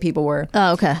all the white people were.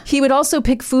 Oh, okay. He would also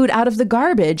pick food out of the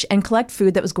garbage and collect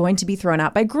food that was going to be thrown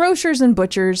out by grocers and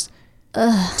butchers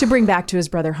to bring back to his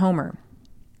brother Homer.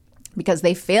 Because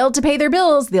they failed to pay their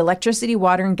bills, the electricity,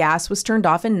 water, and gas was turned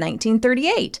off in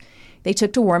 1938. They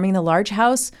took to warming the large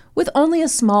house with only a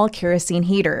small kerosene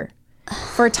heater.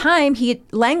 For a time,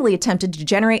 Langley attempted to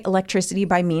generate electricity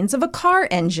by means of a car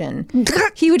engine.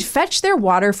 He would fetch their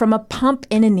water from a pump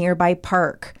in a nearby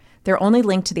park. Their only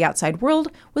link to the outside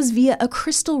world was via a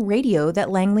crystal radio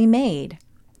that Langley made.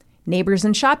 Neighbors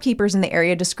and shopkeepers in the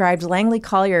area described Langley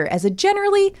Collier as a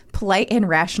generally polite and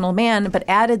rational man, but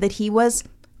added that he was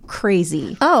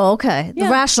crazy. Oh, okay. Yeah.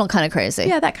 The rational kind of crazy.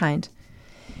 Yeah, that kind.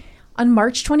 On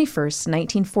March 21st,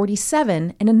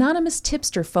 1947, an anonymous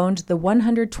tipster phoned the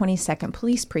 122nd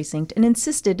Police Precinct and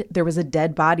insisted there was a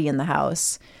dead body in the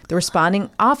house. The responding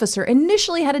officer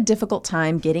initially had a difficult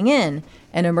time getting in.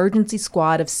 An emergency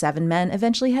squad of 7 men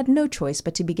eventually had no choice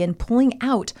but to begin pulling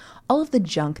out all of the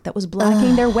junk that was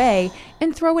blocking their way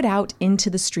and throw it out into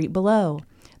the street below.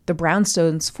 The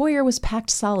brownstone's foyer was packed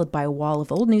solid by a wall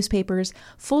of old newspapers,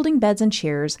 folding beds and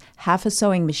chairs, half a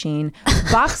sewing machine,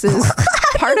 boxes,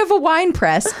 part of a wine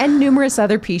press, and numerous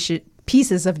other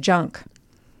pieces of junk.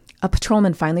 A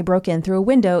patrolman finally broke in through a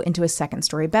window into a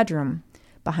second-story bedroom.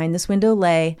 Behind this window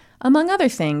lay, among other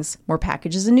things, more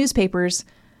packages and newspapers,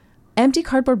 empty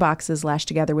cardboard boxes lashed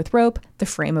together with rope, the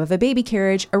frame of a baby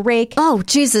carriage, a rake. Oh,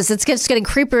 Jesus. It's just getting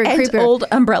creepier and creepier. Old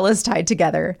umbrellas tied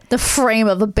together. The frame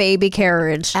of a baby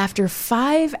carriage. After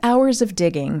 5 hours of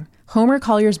digging, Homer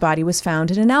Collier's body was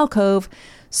found in an alcove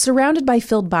surrounded by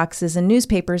filled boxes and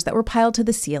newspapers that were piled to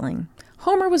the ceiling.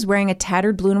 Homer was wearing a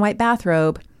tattered blue and white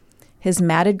bathrobe, his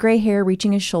matted gray hair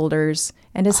reaching his shoulders,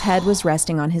 and his head was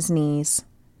resting on his knees.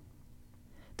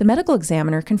 The medical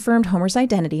examiner confirmed Homer's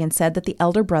identity and said that the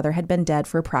elder brother had been dead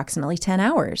for approximately 10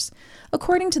 hours.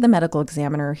 According to the medical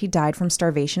examiner, he died from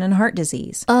starvation and heart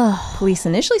disease. Police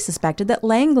initially suspected that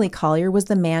Langley Collier was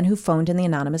the man who phoned in the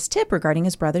anonymous tip regarding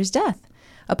his brother's death.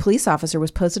 A police officer was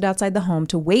posted outside the home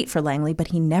to wait for Langley, but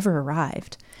he never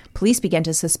arrived. Police began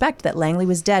to suspect that Langley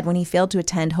was dead when he failed to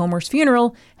attend Homer's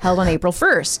funeral, held on April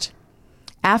 1st.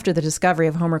 After the discovery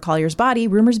of Homer Collier's body,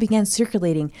 rumors began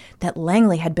circulating that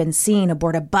Langley had been seen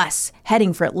aboard a bus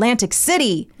heading for Atlantic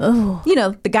City. Oh. You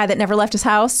know, the guy that never left his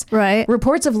house. Right.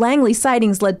 Reports of Langley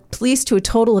sightings led police to a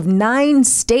total of 9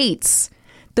 states.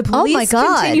 The police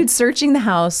continued searching the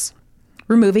house,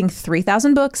 removing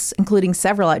 3,000 books, including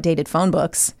several outdated phone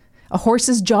books, a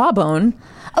horse's jawbone,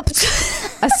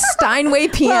 a Steinway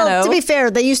piano. Well, to be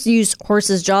fair, they used to use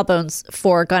horses' jawbones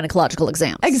for gynecological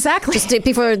exams. Exactly. Just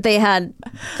before they had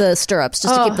the stirrups,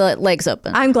 just to keep the legs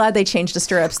open. I'm glad they changed to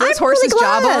stirrups. Those I'm horses' really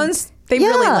glad. jawbones, they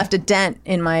really left a dent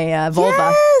in my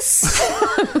vulva. Yes.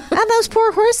 And those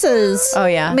poor horses. Oh,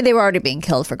 yeah. I mean, they were already being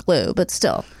killed for glue, but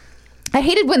still. I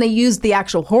hated when they used the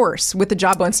actual horse with the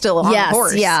jawbone still on the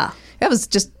horse. Yeah. That was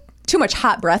just too much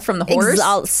hot breath from the horse.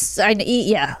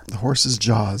 Yeah. The horse's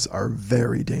jaws are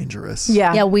very dangerous.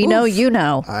 Yeah. Yeah, we know, you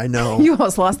know. I know. You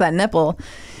almost lost that nipple.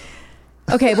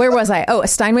 Okay, where was I? Oh, a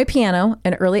Steinway piano,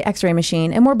 an early x-ray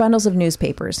machine, and more bundles of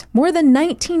newspapers. More than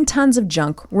 19 tons of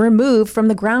junk were removed from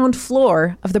the ground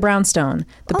floor of the brownstone.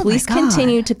 The police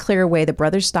continued to clear away the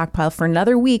brothers' stockpile for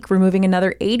another week, removing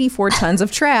another 84 tons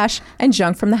of trash and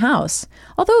junk from the house.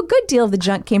 Although a good deal of the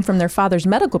junk came from their father's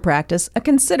medical practice, a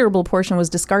considerable portion was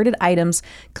discarded items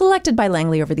collected by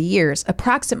Langley over the years.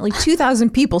 Approximately 2,000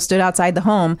 people stood outside the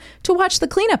home to watch the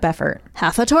cleanup effort.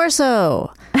 Half a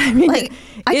torso. I mean,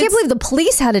 I can't believe the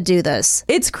police had to do this.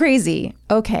 It's crazy.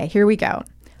 Okay, here we go.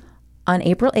 On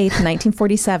April 8th,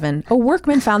 1947, a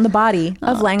workman found the body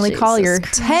of Langley Collier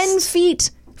 10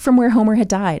 feet from where Homer had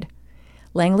died.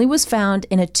 Langley was found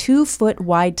in a 2-foot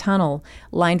wide tunnel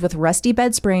lined with rusty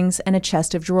bed springs and a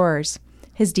chest of drawers.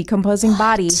 His decomposing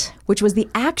body, which was the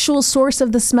actual source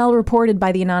of the smell reported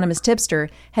by the anonymous tipster,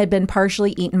 had been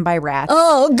partially eaten by rats.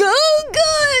 Oh,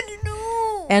 good.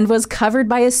 No. And was covered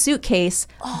by a suitcase,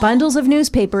 bundles of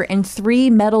newspaper, and 3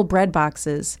 metal bread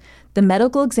boxes. The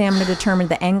medical examiner determined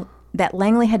that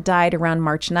Langley had died around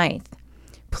March 9th.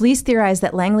 Police theorized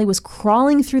that Langley was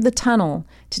crawling through the tunnel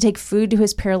to take food to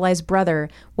his paralyzed brother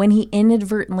when he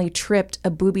inadvertently tripped a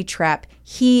booby trap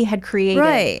he had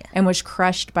created and was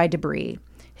crushed by debris.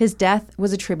 His death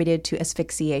was attributed to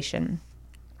asphyxiation.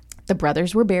 The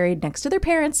brothers were buried next to their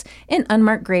parents in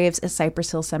unmarked graves at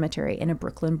Cypress Hill Cemetery in a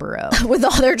Brooklyn borough. With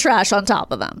all their trash on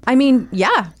top of them. I mean,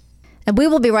 yeah. And we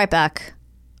will be right back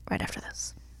right after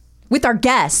this. With our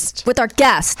guest.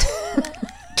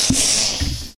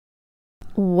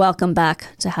 Welcome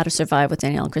back to How to Survive with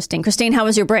Danielle and Christine. Christine, how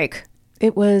was your break?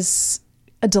 It was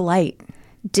a delight.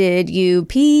 Did you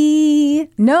pee?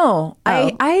 No.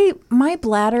 My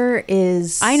bladder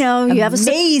is I know. You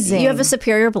amazing. You have a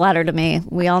superior bladder to me.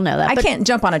 We all know that. I can't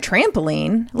jump on a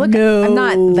trampoline. Look, I'm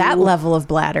not that level of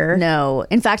bladder. No.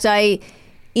 In fact, I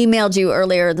emailed you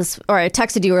earlier I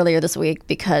texted you earlier this week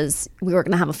because we were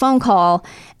going to have a phone call.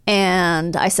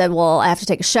 And I said, well, I have to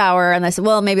take a shower. And I said,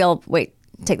 well, maybe I'll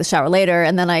take the shower later.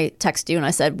 And then I texted you and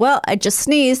I said, well, I just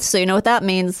sneezed. So you know what that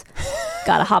means.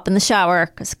 Got to hop in the shower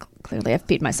because clearly I've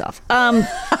peed myself.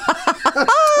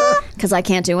 Because because I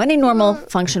can't do any normal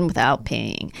function without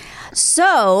peeing.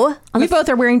 So We both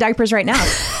are wearing diapers right now.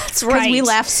 that's Because we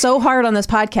laugh so hard on this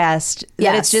podcast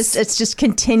that it's just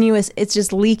continuous. It's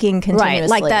just leaking continuously. right,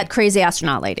 like that crazy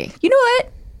astronaut lady. You know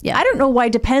what? Yeah. I don't know why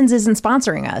Depends isn't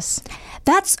sponsoring us.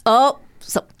 So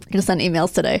we're gonna send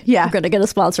emails today. Yeah. we're gonna get a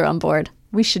sponsor on board.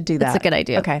 We should do that. That's a good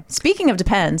idea. Okay. Speaking of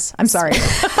Depends, I'm sorry.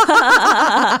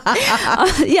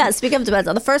 Yeah, speaking of Depends,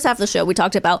 on the first half of the show, we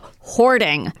talked about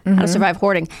hoarding, how to survive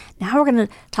hoarding. Now we're going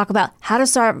to talk about how to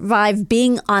survive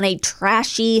being on a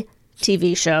trashy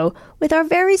TV show with our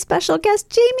very special guest,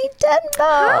 Jamie Denbo.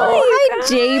 Hi,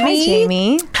 Jamie. Hi,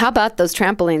 Jamie. How about those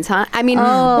trampolines, huh? I mean,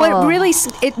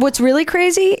 what's really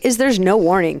crazy is there's no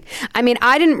warning. I mean,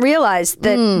 I didn't realize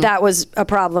that that was a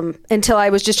problem until I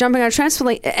was just jumping on a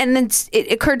trampoline, and then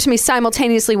it occurred to me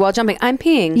simultaneously while jumping, I'm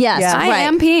peeing. Yes, I right.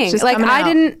 am peeing. Just Like coming I out.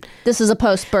 didn't. This is a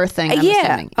post-birth thing, I'm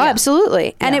assuming. Oh,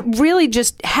 absolutely. And it really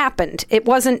just happened. It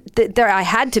wasn't that there. I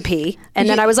had to pee, and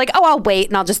then I was like, oh, I'll wait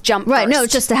and I'll just jump. Right, first. no,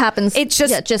 it just happens. It's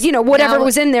just, yeah, whatever now-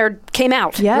 was in there came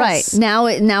out. Yes.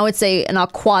 Right, now it's an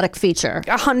aquatic feature.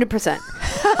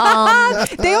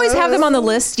 100%. They always have them on the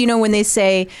list, when they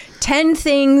say 10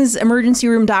 things emergency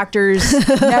room doctors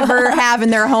never have in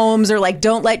their homes or like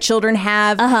don't let children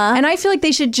have. And I feel like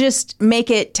they should just make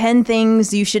it 10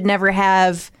 things you should never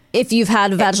have If you've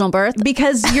had a vaginal birth.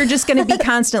 because you're just going to be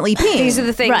constantly peeing. These are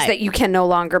the things Right. that you can no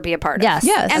longer be a part of. Yes.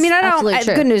 Yes. I mean, Absolutely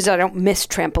true. good news, I don't miss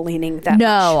trampolining that much.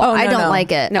 No, I no, don't no.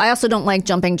 like it. No. I also don't like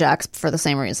jumping jacks for the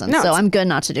same reason. No, So it's- I'm good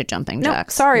not to do jumping No,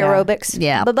 jacks. sorry, Yeah. aerobics.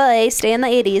 Yeah. Bye-bye. Stay in the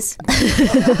 80s.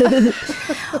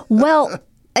 Well,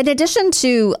 in addition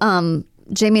to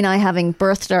Jamie and I having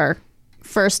birthed our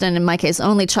first and, in my case,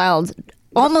 only child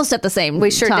almost at the same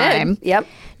We sure time. did. Yep.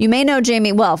 You may know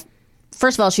Jamie well.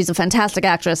 First of all, she's a fantastic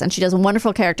actress, and she does a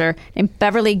wonderful character named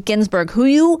Beverly Ginsburg, who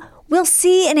you will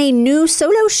see in a new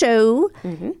solo show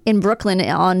in Brooklyn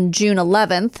on June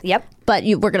 11th. Yep. But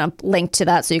we're going to link to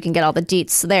that so you can get all the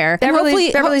deets there.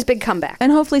 Beverly's big comeback.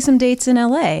 And hopefully some dates in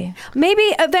LA. Maybe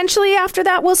eventually after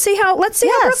that, let's see how Yes.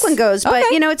 Brooklyn goes. But,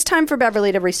 Okay. it's time for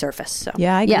Beverly to resurface. So.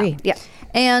 Yeah, I agree. Yeah.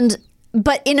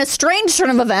 But in a strange turn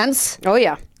of events, Oh,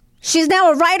 yeah. she's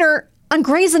now a writer on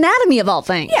Grey's Anatomy, of all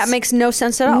things. Yeah, it makes no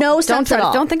sense at all. No sense at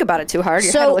all. Don't think about it too hard.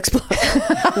 Your head will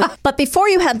explode. But before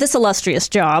you had this illustrious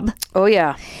job, Oh,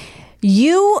 yeah.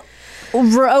 you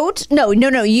wrote... No,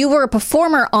 you were a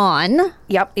performer on...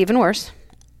 Yep, even worse.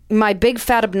 My big,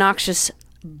 fat, obnoxious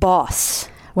boss.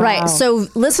 Right. So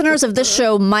listeners of this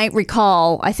show might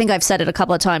recall, I think I've said it a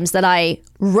couple of times, that I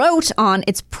wrote on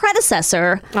its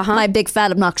predecessor, My Big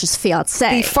Fat Obnoxious Fiancé.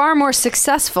 The far more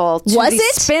successful to Was the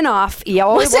it? spin-off. Yeah,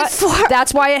 Was it far-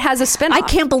 That's why it has a spin-off. I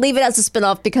can't believe it as a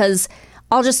spinoff because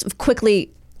I'll just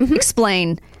quickly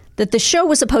explain that the show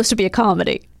was supposed to be a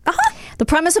comedy. The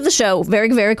premise of the show, very,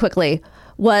 very quickly,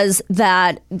 was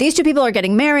that these two people are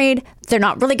getting married. They're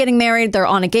not really getting married. They're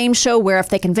on a game show where if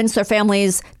they convince their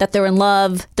families that they're in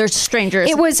love, they're strangers.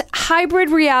 It was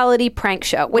hybrid reality prank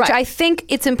show, which Right. I think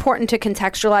it's important to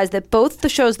contextualize that both the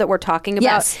shows that we're talking about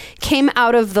Yes. came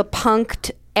out of the punked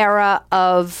era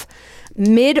of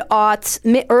mid-aughts,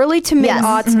 early to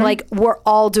mid-aughts, like we're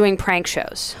all doing prank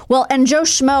shows. Well, and Joe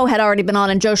Schmo had already been on,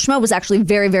 and Joe Schmo was actually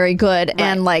very, very good.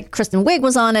 And like Kristen Wiig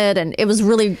was on it, and it was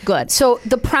really good. So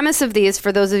the premise of these,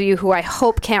 for those of you who I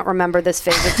hope can't remember this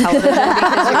phase of television,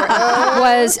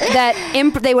 was that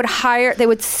they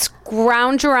would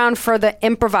scrounge around for the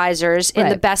improvisers in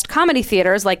the Right. best comedy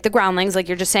theaters, like the Groundlings, like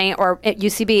you're just saying, or at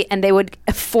UCB, and they would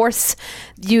force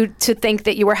you to think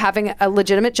that you were having a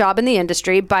legitimate job in the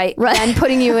industry by then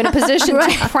putting you in a position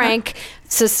to prank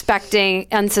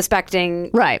unsuspecting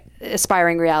Right.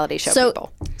 aspiring reality show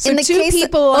people. In the two case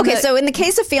people on so in the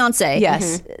case of Fiancé,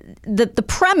 Yes. the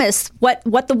premise,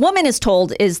 what the woman is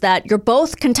told is that you're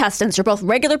both contestants, you're both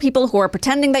regular people who are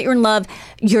pretending that you're in love.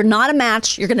 You're not a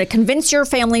match. You're going to convince your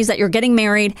families that you're getting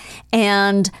married,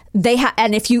 and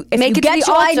and if you Make it to get the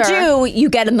to I altar. do, you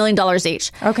get $1 million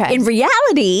each. Okay. In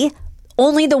reality,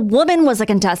 only the woman was a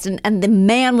contestant and the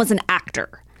man was an actor.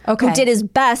 Okay. Who did his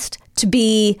best to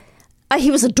be. He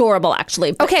was adorable,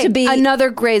 actually. But Okay, to be another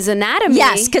Grey's Anatomy.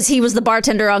 Yes, because he was the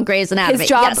bartender on Grey's Anatomy. His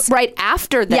job Yes. right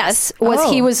after this Yes.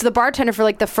 was he was the bartender for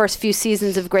like the first few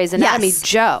seasons of Grey's Anatomy. Yes.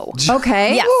 Joe.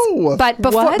 Okay. Yes. But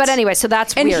before, What? but anyway, so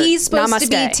that's And weird. he's supposed to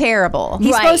be Namaste. terrible.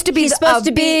 He's Right. supposed to be He's supposed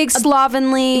to be big,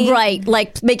 slovenly. Right,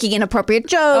 like making inappropriate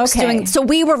jokes. Okay. So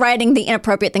we were writing the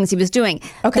inappropriate things he was doing.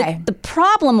 Okay. The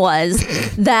problem was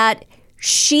that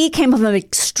she came from an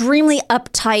extremely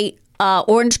uptight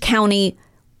Orange County,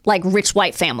 like rich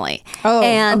white family. Oh,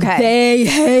 and okay. they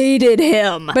hated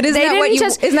him. But isn't They that what didn't you?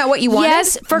 Isn't that what you wanted?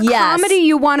 Yes, for Yes. comedy,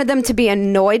 you wanted them to be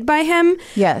annoyed by him.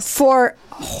 Yes. For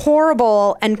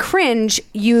horrible and cringe,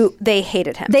 they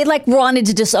hated him. They like wanted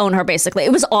to disown her. Basically,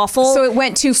 it was awful. So it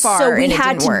went too far. So we and it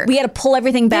had didn't to work. we had to pull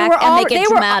everything back and make it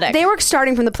dramatic. They were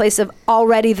starting from the place of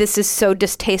already this is so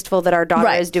distasteful that our daughter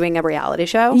Right. is doing a reality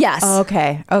show. Yes.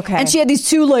 Okay. And she had these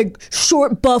two like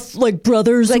short, buff like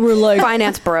brothers who were like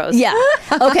finance bros. Yeah.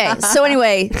 Okay. So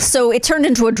anyway, so it turned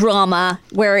into a drama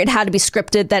where it had to be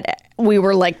scripted that we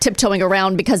were like tiptoeing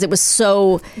around because it was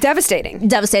so devastating.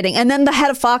 And then the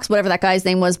head of Fox, whatever that guy's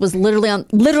name was literally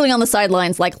on the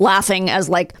sidelines, like laughing as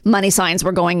like money signs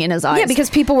were going in his eyes. Yeah, because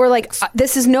people were like,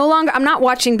 "This is no longer. I'm not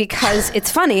watching because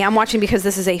it's funny. I'm watching because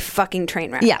this is a fucking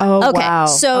train wreck." Yeah. Oh, okay. wow.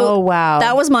 So Oh, wow.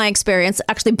 that was my experience.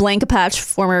 Actually, Blanca Patch,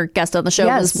 former guest on the show,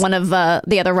 Yes. was one of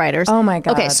the other writers. Oh, my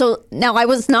God. Okay. So now I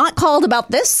was not called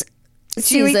about this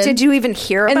season. Did you even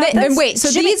hear about this? And wait,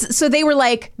 so they were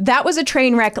like, that was a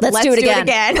train wreck. Let's do it again.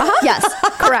 Yes.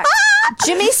 Correct.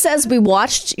 Jimmy says we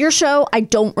watched your show. I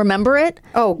don't remember it.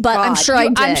 Oh, but I'm God. sure I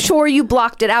did. I'm sure you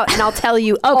blocked it out, and I'll tell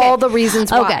you all the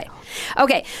reasons why.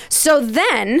 Okay, so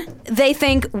then they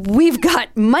think we've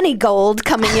got money gold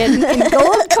coming in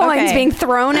gold coins being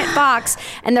thrown at Fox,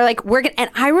 and they're like, "We're gonna." And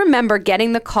I remember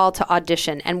getting the call to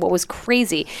audition, and what was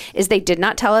crazy is they did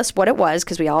not tell us what it was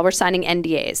because we all were signing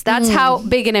NDAs. That's how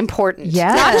big and important.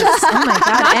 Yeah. Oh my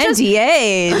God.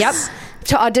 NDAs. Yep.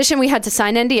 To audition, we had to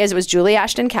sign NDAs. It was Julie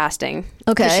Ashton casting.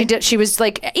 Okay. She was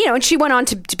like, and she went on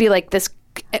to be like this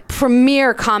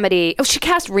premier comedy. Oh, she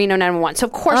cast Reno 911. So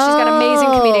of course she's got amazing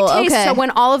comedic taste. Okay. So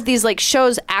when all of these like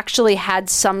shows actually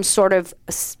had some sort of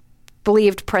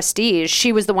believed prestige,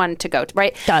 she was the one to go to,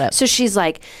 right? Got it. So she's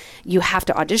like, you have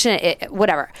to audition it,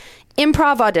 whatever.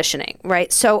 Improv auditioning,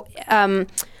 right? So I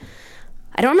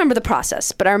don't remember the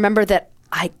process, but I remember that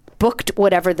I booked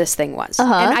whatever this thing was. And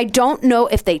I don't know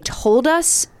if they told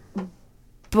us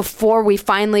before we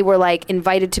finally were like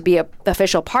invited to be a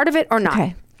official part of it or not.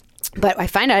 Okay. But I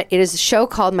find out it is a show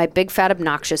called My Big Fat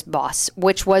Obnoxious Boss,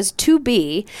 which was to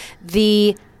be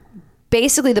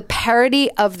basically the parody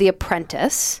of The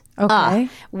Apprentice. Okay.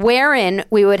 Wherein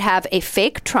we would have a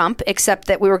fake Trump, except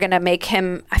that we were going to make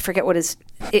him, I forget what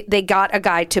they got a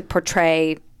guy to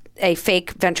portray a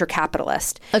fake venture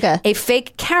capitalist. Okay. A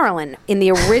fake Carolyn. In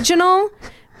the original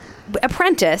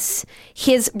Apprentice,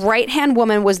 his right-hand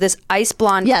woman was this ice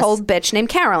blonde Yes. cold bitch named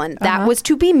Carolyn. That was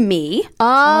to be me.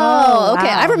 Oh, okay.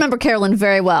 wow. I remember Carolyn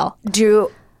very well.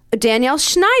 Danielle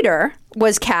Schneider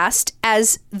was cast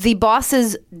as the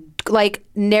boss's like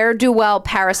ne'er-do-well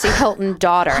Paris Hilton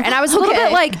daughter, and I was a little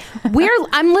bit like,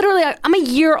 I'm a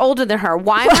year older than her.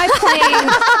 Why am I playing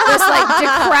this like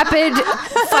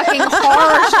decrepit fucking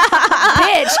horror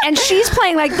bitch, and she's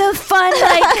playing like the fun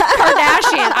like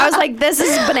Kardashian? I was like, this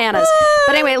is bananas.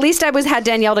 But anyway, at least I had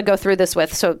Danielle to go through this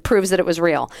with, so it proves that it was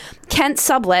real. Kent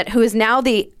Sublett, who is now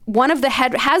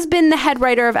has been the head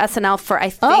writer of SNL for I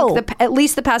think at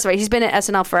least the past. He's been at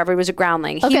SNL forever. He was a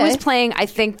groundling. He Okay. was playing I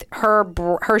think her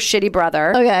shitty brother.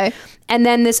 Okay. And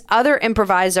then this other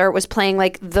improviser was playing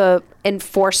like the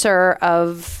enforcer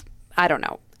of, I don't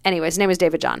know. Anyway, his name was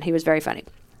David John. He was very funny.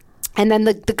 And then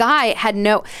the guy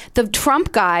the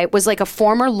Trump guy was like a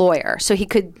former lawyer, so he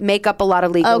could make up a lot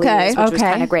of legalese, which was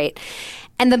kind of great.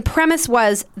 And the premise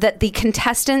was that the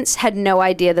contestants had no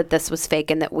idea that this was fake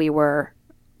and that we were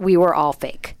all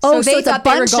fake. So so they it's a thought they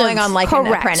were bunch going of- on like an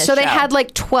Correct. apprentice So they show. had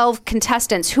like 12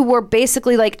 contestants who were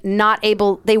basically like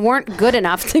they weren't good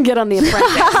enough to get on The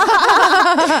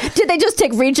Apprentice. Did they just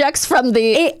take rejects from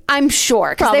the? I'm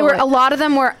sure because Probably. a lot of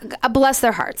them were, bless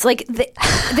their hearts, like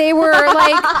they were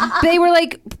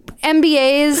like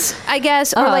MBAs, I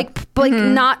guess, or like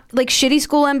not like shitty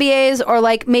school MBAs, or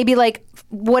like maybe like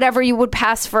whatever you would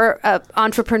pass for an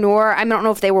entrepreneur. I don't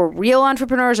know if they were real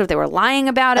entrepreneurs or if they were lying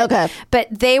about it. Okay. But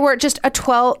they were just a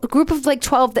group of like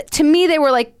 12 that to me they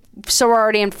were like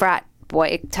sorority and frat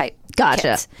boy type Gotcha.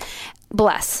 kids.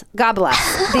 God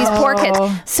bless these poor kids.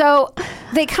 So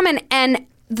they come in, and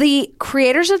the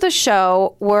creators of the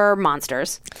show were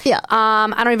monsters. Yeah.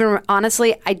 I don't even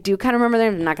honestly. I do kind of remember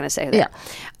them. I'm not going to say who they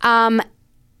are.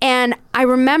 And I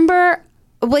remember.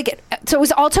 So it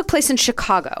was all took place in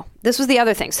Chicago. This was the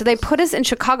other thing. So they put us in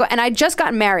Chicago, and I just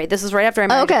got married. This was right after I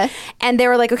married. Okay. her. And they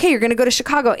were like, okay, you're going to go to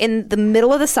Chicago in the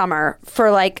middle of the summer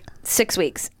for like 6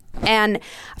 weeks. And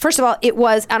first of all, it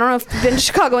was, I don't know if you've been to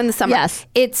Chicago in the summer. Yes.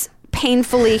 It's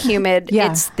painfully humid.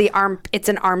 Yeah. It's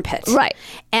an armpit. Right.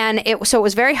 And so it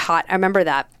was very hot. I remember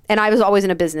that. And I was always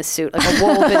in a business suit, like a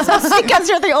wool business suit. Because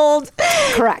you're the old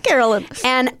Correct. Carolyn.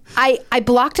 And I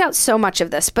blocked out so much of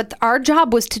this, but our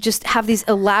job was to just have these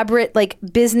elaborate, like,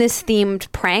 business themed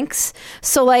pranks.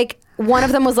 So, like, one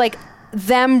of them was like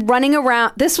them running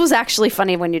around. This was actually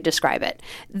funny when you describe it.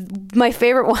 My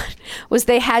favorite one was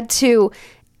they had to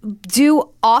do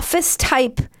office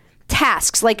type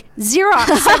tasks like Xerox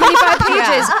 75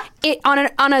 pages on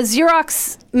a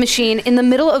Xerox machine in the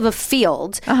middle of a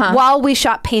field while we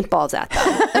shot paintballs at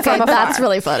them. Okay, that's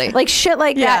really funny. Like shit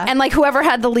like that. And like whoever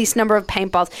had the least number of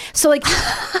paintballs. So like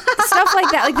stuff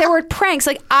like that. Like there were pranks.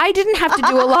 Like I didn't have to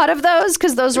do a lot of those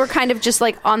because those were kind of just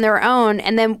like on their own.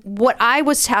 And then what I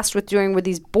was tasked with doing were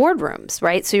these boardrooms,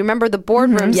 right? So you remember the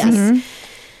boardrooms? Yes.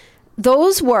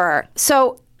 Those were,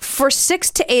 so for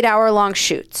 6 to 8 hour long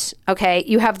shoots, okay,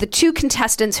 you have the two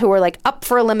contestants who were like up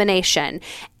for elimination,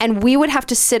 and we would have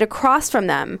to sit across from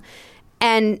them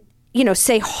and, you know,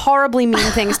 say horribly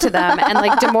mean things to them and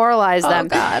like demoralize them. Oh,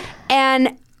 God.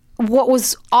 And what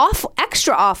was awful,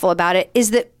 extra awful about it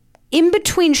is that in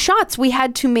between shots, we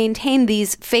had to maintain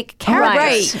these fake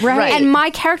characters. Right. And my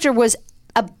character was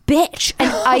a bitch, an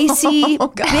icy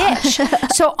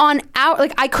bitch. So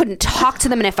I couldn't talk to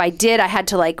them, and if I did, I had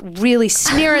to like really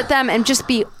sneer at them and just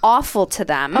be awful to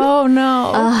them. Oh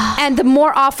no. And the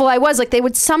more awful I was, like they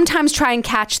would sometimes try and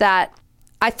catch that.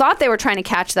 I thought they were trying to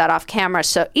catch that off camera.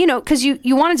 So, you know, because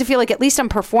you wanted to feel like at least I'm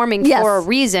performing for a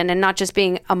reason and not just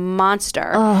being a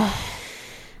monster.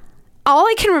 All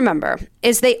I can remember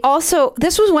is this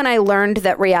was when I learned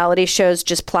that reality shows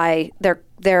just ply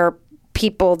their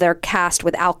people, their cast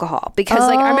with alcohol, because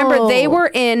like I remember they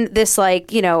were in this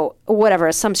like, you know,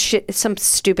 whatever, some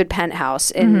stupid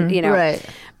penthouse in you know,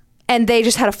 and they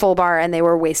just had a full bar and they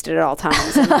were wasted at all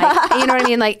times, and like, you know what I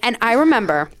mean, like, and I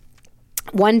remember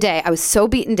one day I was so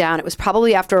beaten down, it was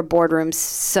probably after a boardroom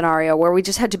scenario where we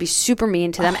just had to be super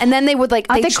mean to them, and then they would like,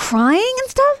 Are they crying and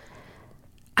stuff?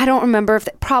 I don't remember if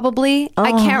probably.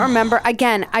 I can't remember.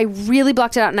 Again, I really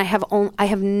blocked it out, and I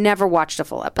have never watched a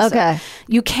full episode. Okay.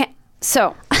 You can't.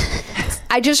 So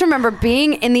I just remember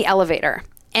being in the elevator,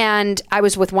 and I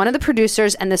was with one of the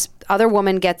producers, and this other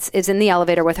woman is in the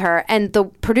elevator with her, and the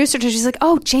producer, she's like,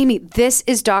 "Oh, Jamie, this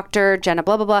is Dr. Jenna,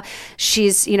 blah, blah, blah.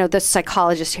 She's, you know, the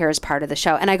psychologist here as part of the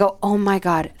show." And I go, "Oh my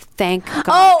God, thank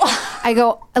God." I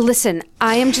go, "Listen,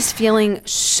 I am just feeling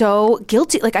so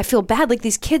guilty. Like I feel bad. Like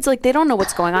these kids, like they don't know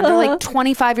what's going on. They're like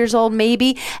 25 years old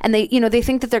maybe, and they, you know, they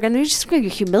think that they're just going to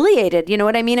be humiliated. You know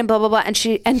what I mean? And blah blah blah." And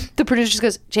the producer just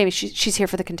goes, "Jamie, she's here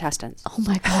for the contestants." Oh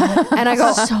my God. And I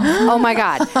go, "Oh my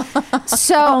God."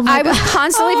 So I was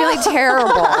constantly feeling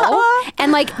terrible,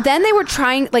 and like then they were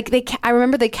trying, like I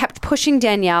remember they kept pushing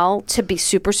Danielle to be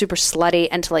super super slutty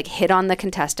and to like hit on the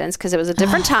contestants because it was a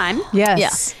different time.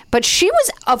 Yes. But she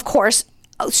was, of course,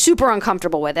 super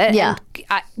uncomfortable with it. Yeah.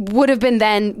 Would have been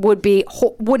then,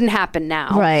 wouldn't happen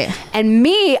now. Right. And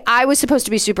me, I was supposed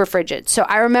to be super frigid. So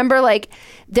I remember like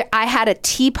I had a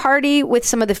tea party with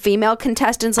some of the female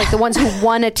contestants, like the ones who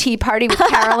won a tea party with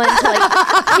Carolyn to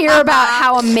like hear about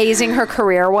how amazing her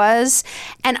career was.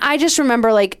 And I just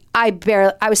remember like I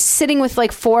was sitting with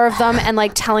like 4 of them and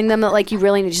like telling them that like you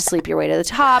really need to sleep your way to the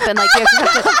top, and like you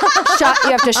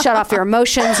have to shut off your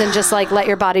emotions and just like let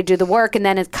your body do the work, and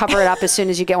then cover it up as soon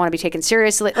as you want to be taken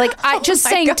seriously. Like I just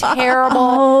saying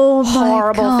terrible,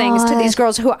 horrible things to these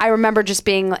girls who I remember just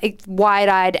being like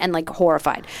wide-eyed and like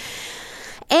horrified.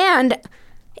 And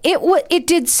it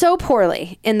did so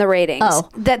poorly in the ratings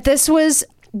that this was,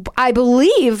 I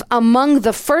believe, among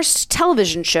the first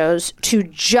television shows to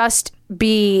just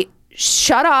be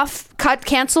shut off,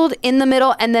 canceled in the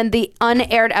middle, and then the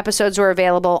unaired episodes were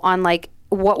available on like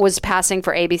what was passing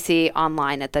for ABC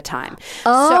Online at the time.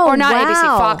 Or not ABC,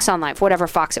 Fox Online, whatever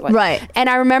Fox it was. Right. And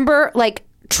I remember like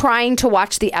trying to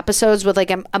watch the episodes with like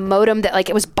a modem that like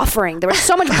it was buffering. There was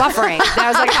so much buffering that I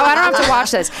was like, oh, I don't have to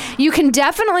watch this. You can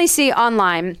definitely see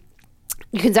online.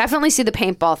 You can definitely see the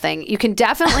paintball thing. You can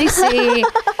definitely see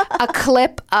a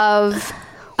clip of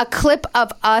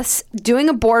us doing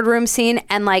a boardroom scene,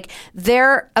 and like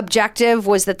their objective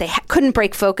was that they couldn't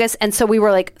break focus, and so we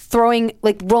were like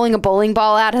rolling a bowling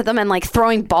ball out of them and like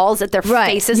throwing balls at their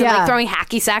faces and like throwing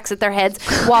hacky sacks at their heads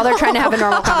while they're trying to have a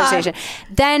normal conversation.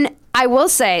 Then I will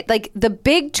say, like, the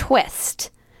big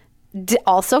twist,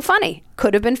 also funny,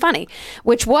 could have been funny,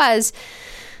 which was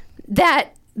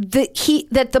that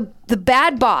the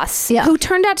bad boss, who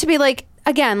turned out to be like,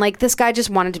 again, like this guy just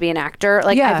wanted to be an actor.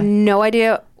 Like I have no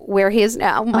idea where he is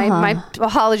now. My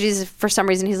apologies if for some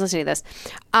reason he's listening to this.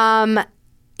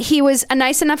 He was a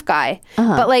nice enough guy,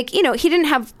 but like, you know, he didn't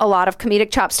have a lot of comedic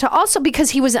chops to also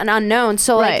because he was an unknown.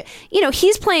 So like, you know,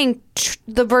 he's playing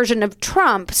the version of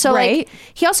Trump. So like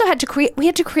we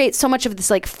had to create so much of this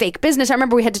like fake business. I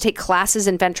remember we had to take classes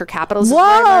in venture capitalism.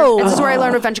 This is where I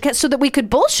learned what venture capital, so that we could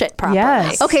bullshit properly.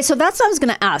 Yes. Okay, so that's what I was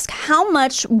going to ask. How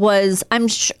much was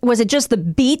it just the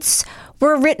beats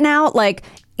were written out? Like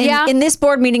in this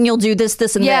board meeting, you'll do this,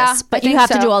 this, and this, but you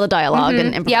have to do all the dialogue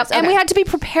and improvise. And we had to be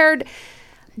prepared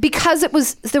because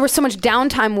there was so much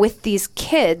downtime with these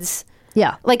kids.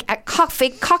 Yeah. Like at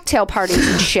fake cocktail parties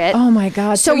and shit. Oh my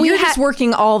God. So we you're just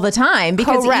working all the time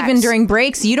because Correct. even during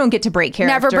breaks, you don't get to break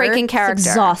character. Never breaking character. It's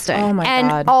exhausting. Oh my and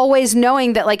God. always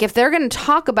knowing that like if they're going to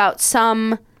talk about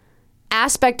some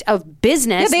aspect of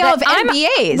business, Yeah, they all have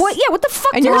MBAs. What the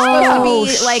fuck? And do you're I supposed know?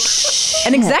 to be like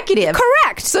an executive.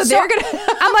 Correct. So they're gonna.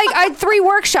 I'm like, I had 3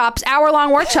 workshops,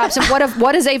 hour-long workshops, and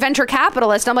what is a venture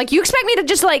capitalist? I'm like, you expect me to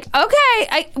just like,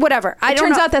 okay, whatever. It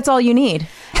turns out that's all you need.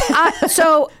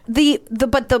 So the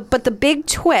big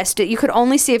twist that you could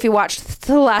only see if you watched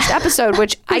the last episode,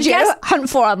 which I guess hunt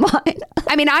for online.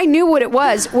 I mean, I knew what it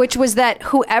was, which was that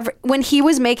when he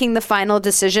was making the final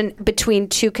decision between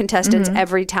 2 contestants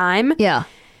every time, Yeah.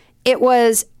 it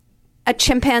was a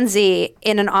chimpanzee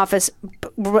in an office,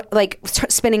 like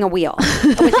spinning a wheel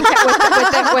with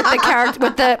the character,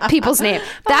 with the people's name.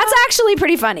 That's actually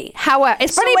pretty funny. However,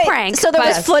 it's funny prank. So there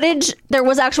was footage. There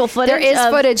was actual footage. There is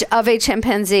footage of a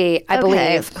chimpanzee, I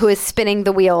believe, who is spinning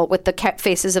the wheel with the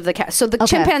faces of the cat. So the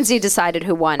chimpanzee decided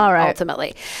who won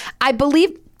ultimately. I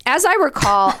believe, as I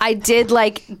recall, I did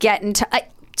like get into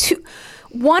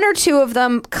 1 or 2 of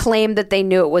them claimed that they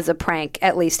knew it was a prank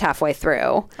at least halfway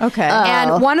through. Okay.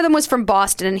 And one of them was from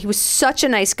Boston, and he was such a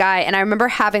nice guy. And I remember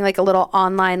having like a little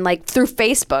online, like through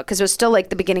Facebook, because it was still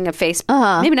like the beginning of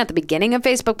Facebook. Maybe not the beginning of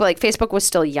Facebook, but like Facebook was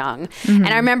still young. And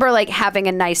I remember like having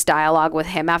a nice dialogue with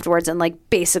him afterwards and like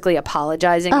basically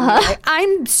apologizing. And being like,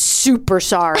 I'm super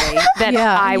sorry that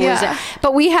I was.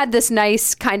 But we had this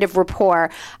nice kind of rapport.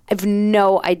 I have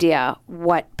no idea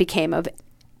what became of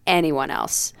anyone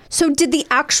else. So did the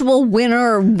actual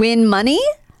winner win money?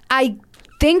 I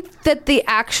think that the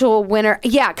actual winner,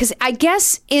 because I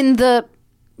guess in the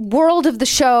world of the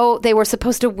show, they were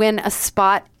supposed to win a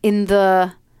spot in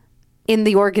the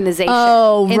organization.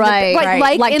 Oh, right.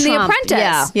 Like in Trump. The Apprentice.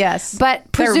 Yeah. Yes. But That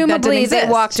didn't presumably they exist.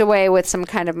 walked away with some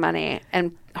kind of money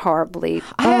and horribly.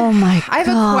 Oh my God. I have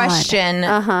a question.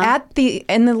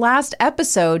 In the last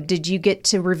episode, did you get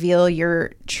to reveal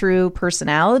your true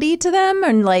personality to them?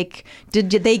 And like, did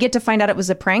they get to find out it was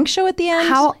a prank show at the end?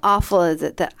 How awful is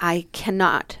it that I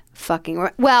cannot fucking...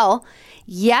 Well,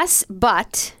 yes,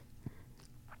 but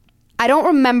I don't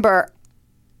remember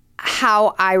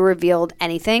how I revealed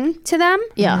anything to them.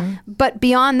 Yeah. But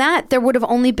beyond that, there would have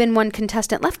only been one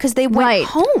contestant left because they went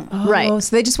home. Oh,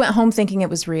 so they just went home thinking it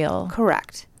was real.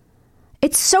 Correct.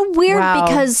 It's so weird Wow.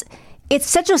 because it's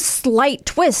such a slight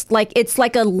twist. Like it's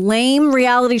like a lame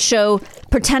reality show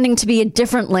pretending to be a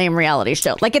different lame reality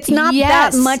show. Like it's not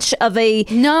Yes. that much of a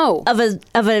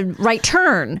of a right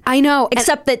turn. I know.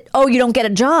 Except that you don't get a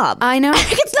job. I know.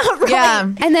 It's not right. Yeah.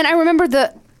 And then I remember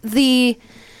the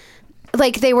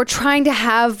like they were trying to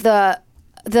have the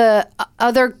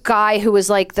other guy who was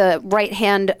like the right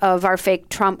hand of our fake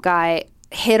Trump guy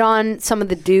hit on some of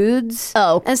the dudes.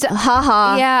 Oh, and stuff.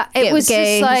 haha. Yeah, it was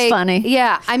gay, just like it's funny.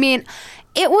 Yeah, I mean,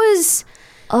 it was.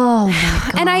 Oh my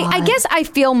God. And I guess I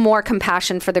feel more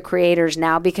compassion for the creators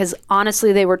now because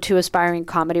honestly, they were 2 aspiring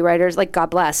comedy writers, like God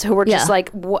bless, who were just like,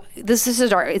 what, this is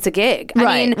it's a gig.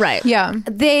 I mean, right. Yeah.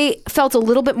 They felt a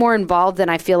little bit more involved than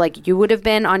I feel like you would have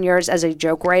been on yours as a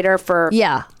joke writer for.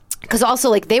 Yeah. Because also,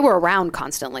 like, they were around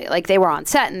constantly. Like, they were on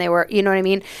set and they were, you know what I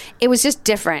mean? It was just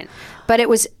different. But it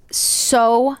was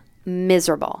so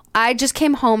miserable. I just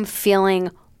came home feeling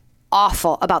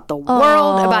awful about the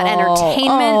world, about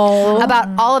entertainment, about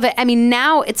all of it. I mean,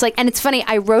 now it's like, and it's funny,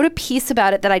 I wrote a piece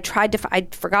about it that I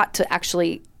forgot to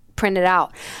actually print it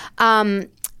out.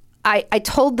 I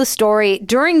told the story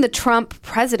during the Trump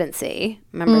presidency.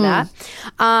 Remember that?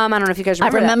 I don't know if you guys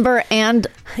remember. I remember, and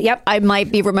Yep. I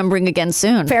might be remembering again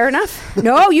soon. Fair enough.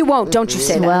 No, you won't. Don't you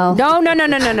say that. Well.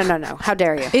 No. How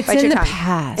dare you? It's Bite in your the tongue.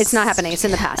 past. It's not happening. It's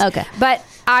in the past. Okay. But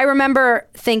I remember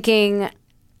thinking,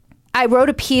 I wrote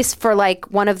a piece for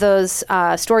like one of those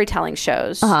storytelling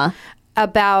shows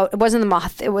about, it wasn't The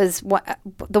Moth, it was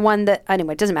the one that,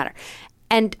 anyway, it doesn't matter.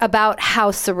 And about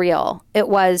how surreal it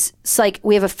was. It's like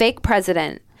we have a fake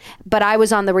president, but I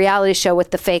was on the reality show with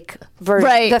the fake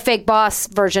version, the fake boss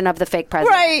version of the fake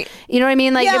president. Right. You know what I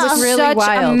mean? Like Yeah. it was Really such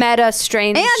wild. a meta,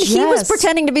 strange. And he was Yes.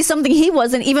 pretending to be something he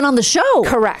wasn't even on the show.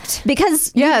 Correct.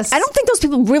 Because Yes. I don't think those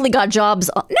people really got jobs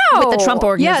with the Trump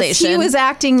organization. Yes, he was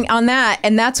acting on that,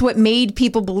 and that's what made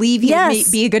people believe he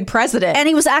would be a good president. And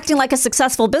he was acting like a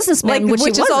successful businessman, which he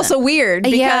is wasn't. also weird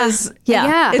because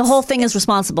Yeah. The it's- whole thing is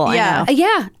responsible. Yeah. I know.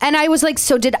 Yeah. And I was like,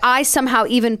 so did I somehow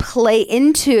even play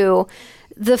into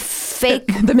the fake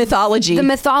the mythology. the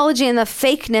mythology and the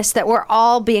fakeness that we're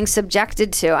all being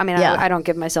subjected to? I mean, Yeah. I don't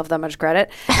give myself that much credit.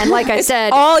 And like I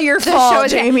said, all your the fault, show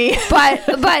is- Jamie.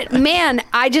 But man,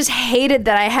 I just hated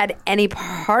that I had any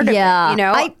part of it, you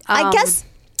know? I guess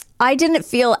I didn't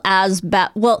feel as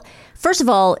bad. Well, first of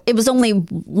all, it was only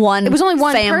one. It was only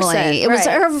one family. person, It was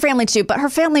right. her family too, but her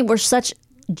family were such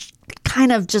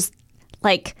kind of just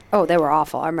like Oh, they were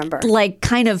awful. I remember.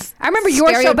 kind of. I remember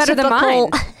yours so better than mine.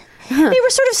 They were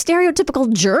sort of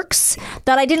stereotypical jerks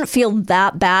that I didn't feel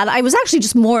that bad. I was actually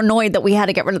just more annoyed that we had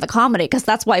to get rid of the comedy because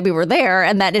that's why we were there,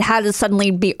 and that it had to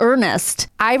suddenly be earnest.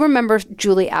 I remember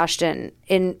Julie Ashton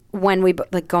when we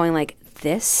like going like,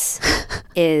 this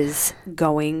is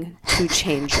going to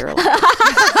change your life.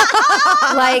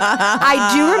 Like,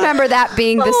 I do remember that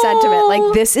being the sentiment.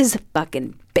 Like, this is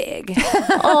fucking big.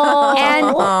 And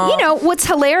you know what's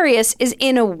hilarious is,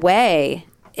 in a way,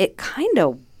 it kind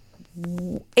of.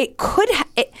 It could.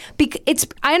 It's.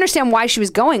 I understand why she was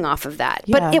going off of that,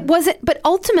 but it wasn't. But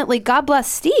ultimately, God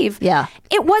bless Steve. Yeah,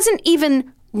 it wasn't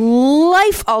even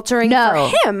life altering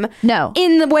for him. No,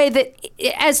 in the way that,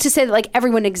 as to say that like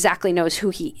everyone exactly knows who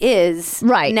he is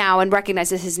right now and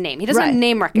recognizes his name. He doesn't have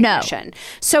name recognition. No.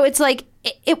 So it's like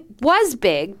it was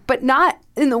big, but not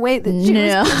in the way that she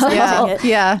was presenting it.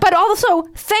 Yeah. But also,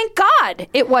 thank God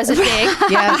it wasn't big.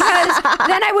 Because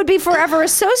then I would be forever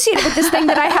associated with this thing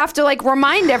that I have to like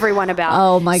remind everyone about.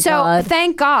 Oh my God. So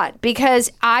thank God,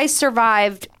 because I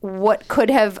survived what could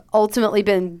have ultimately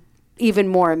been even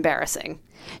more embarrassing.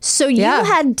 So you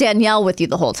had Danielle with you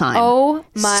the whole time. Oh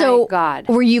my God.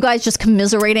 Were you guys just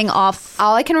commiserating off?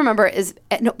 All I can remember is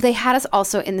they had us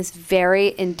also in this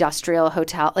very industrial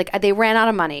hotel. Like, they ran out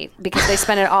of money because they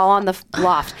spent it all on the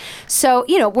loft. So,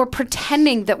 you know, we're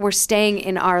pretending that we're staying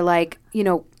in our, like, you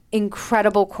know,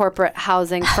 incredible corporate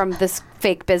housing from this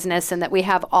fake business, and that we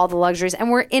have all the luxuries, and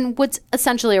we're in what's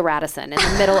essentially a Radisson in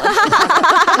the middle of and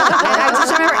I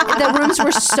just remember the rooms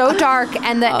were so dark,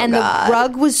 and the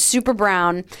rug was super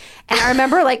brown, and I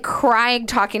remember like crying,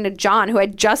 talking to John, who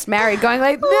had just married, going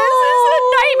like, this is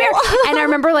a nightmare. And I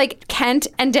remember like Kent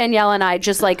and Danielle and I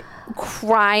just like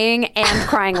crying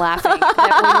laughing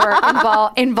that we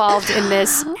were involved in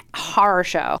this horror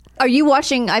show. Are you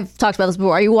watching, I've talked about this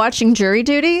before, are you watching Jury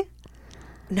Duty?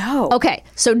 No. Okay,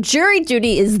 so Jury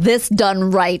Duty is this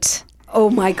done right. Oh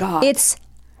my God. It's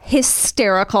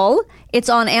hysterical. It's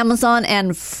on Amazon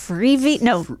and Freevee.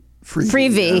 No,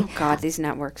 Freevee. Oh God, these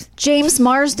networks. James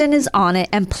Marsden is on it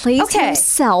and plays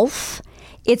himself.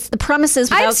 It's the premises.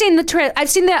 I've seen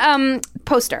the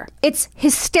poster. It's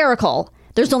hysterical.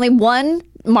 There's only one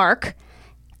mark,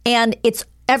 and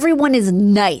everyone is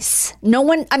nice. No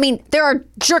one, I mean, there are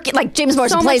jerky, like James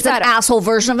Marsden plays an asshole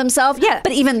version of himself. Yeah.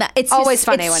 But even that, it's always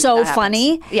funny. It's when so that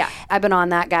funny. Happens. Yeah. I've been on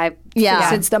that guy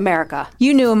since America.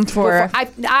 You knew him for.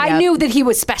 I knew that he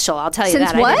was special. I'll tell you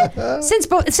since that. Since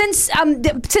what?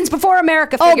 Since before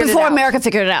America figured it out. Oh, before America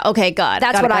figured it out. Okay, God.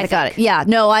 That's what I got. Yeah.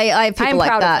 No, I have people like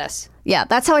proud that. Of this. Yeah.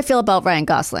 That's how I feel about Ryan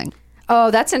Gosling.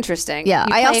 Oh, that's interesting. Yeah.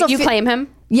 You claim him?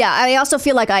 Yeah. I also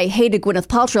feel like I hated Gwyneth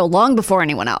Paltrow long before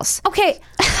anyone else. Okay.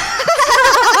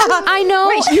 I know.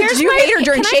 Wait, did you hate her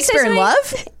during Shakespeare in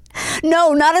Love?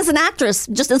 No, not as an actress,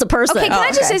 just as a person. Okay, can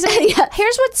I just say something?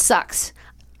 Here's what sucks.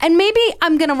 And maybe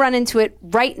I'm going to run into it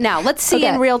right now. Let's see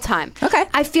in real time. Okay.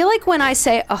 I feel like when I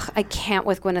say, I can't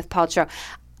with Gwyneth Paltrow,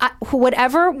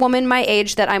 whatever woman my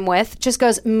age that I'm with just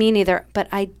goes, me neither, but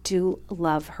I do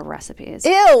love her recipes.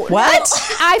 Ew. What?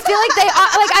 I feel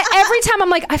like every time I'm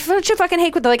like, I should fucking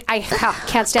hate with, like, I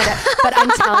can't stand it. But I'm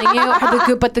telling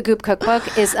you, the Goop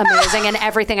cookbook is amazing, and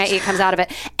everything I eat comes out of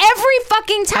it. Every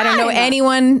fucking time. I don't know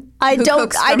anyone. I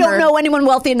don't know anyone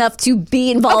wealthy enough to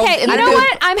be involved. Okay, in you know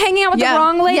what? I'm hanging out with the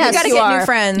wrong lady. Yes, you gotta you get are. new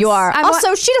friends. You are.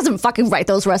 Also, she doesn't fucking write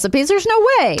those recipes. There's no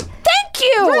way. Thank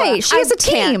you. Right. She has a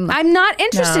team. I'm not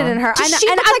interested in her. Does And she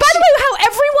look by like the way, how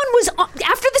everyone was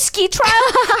after the ski trial,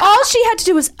 all she had to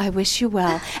do was, I wish you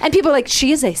well. And people are like,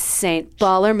 she is a saint.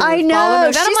 Baller move. I know. Baller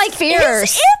move. She's And I'm like,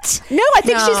 fierce. is it? No, I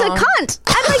think she's a cunt.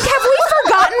 I'm like, have we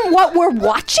forgotten what we're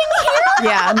watching here?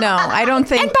 Yeah, no, I don't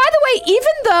think. And by the way,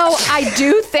 even though I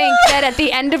do think that at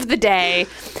the end of the day,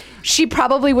 she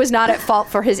probably was not at fault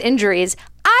for his injuries,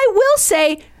 I will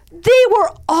say they were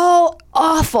all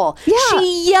awful. Yeah.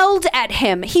 She yelled at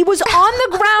him. He was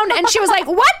on the ground and she was like,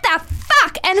 what the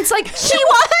fuck? And it's like, she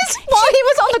was? While he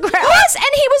was on the ground? Yes, and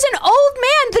he was an old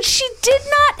man that she did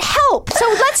not help. So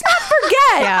let's not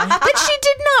forget that she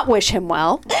did not wish him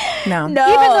well. No.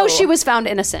 Even though she was found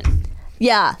innocent.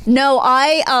 Yeah. No,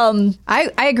 I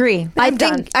agree.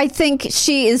 I think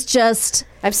she is just...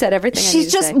 I've said everything I need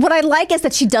to say. What I like is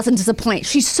that she doesn't disappoint.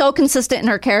 She's so consistent in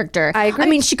her character. I agree. I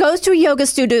mean, she goes to a yoga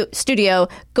studio,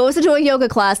 goes into a yoga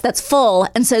class that's full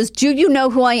and says, do you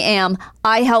know who I am?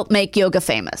 I help make yoga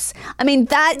famous. I mean,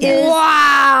 that is...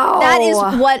 Wow. That is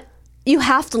what you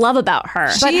have to love about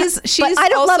her. She's I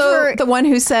don't also love her. The one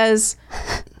who says,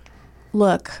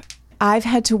 look, I've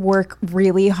had to work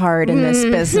really hard in this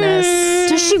business.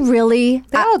 Does she really?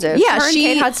 They all do. Yeah, Her and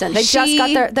Kate Hudson. They just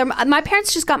got their. My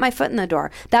parents just got my foot in the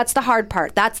door. That's the hard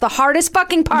part. That's the hardest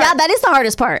fucking part. Yeah, that is the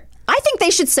hardest part. I think they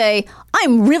should say,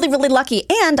 I'm really, really lucky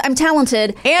and I'm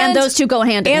talented, and those two go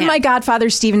hand in hand. And my godfather,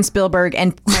 Steven Spielberg,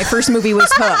 and my first movie was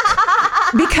Hook.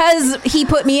 Because he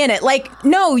put me in it. Like,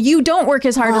 no, you don't work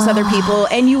as hard as other people,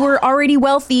 and you were already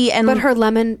wealthy. And But her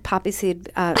lemon poppy seed.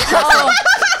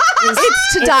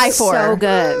 it's to die for. So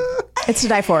good. It's to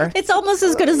die for. It's almost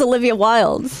as good as Olivia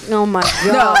Wilde's. Oh my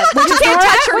god! No, you can't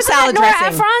touch her salad dressing.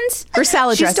 Nora Ephron's? Her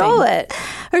salad She dressing. stole it.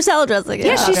 Her salad dressing.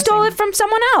 Yeah, she stole it from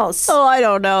someone else. Oh, I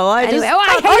don't know. Anyway,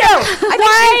 I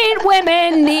hate it. White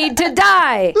women need to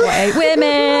die. White women.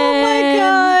 Oh my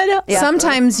God. Yeah.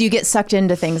 Sometimes you get sucked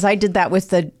into things. I did that with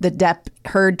the Depp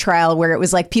Heard trial, where it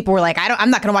was like people were like,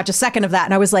 I'm not going to watch a second of that,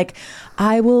 and I was like,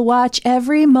 I will watch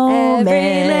every moment,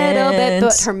 every little bit.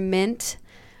 But her mint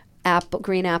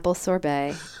green apple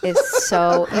sorbet is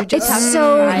so. You just have to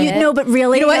try it. No, but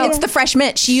really, you know what? It's the fresh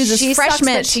mint. She uses fresh sucks,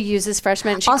 mint. But she uses fresh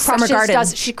mint.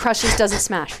 She crushes, doesn't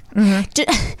smash.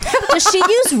 Does she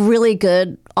use really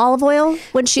good olive oil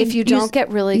when she? If you don't get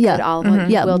really good olive oil,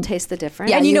 you will taste the difference.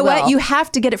 Yeah, and you know what? You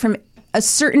have to get it from a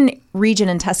certain region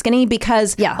in Tuscany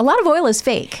because a lot of oil is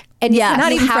fake. And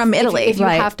not even from Italy. If you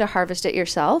have to harvest it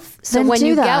yourself. So then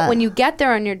when you get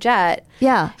there on your jet,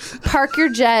 park your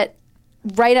jet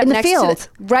right up in the next field. to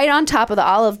right on top of the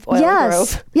olive oil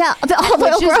grove. Yeah, the olive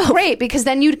oil grove. Which is great because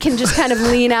then you can just kind of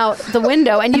lean out the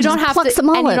window and you don't have to some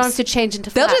olives. and you don't have to change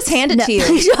into They'll flats. just hand it to you.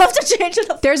 You have to change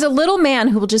it. There's a little man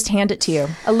who will just hand it to you.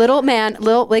 A little man,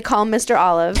 they call him Mr.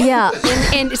 Olive. Yeah.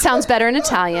 And it sounds better in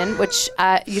Italian, which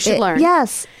you should learn.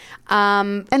 Yes.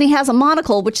 And he has a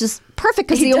monocle, which is perfect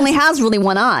because he only has really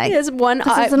one eye. He has one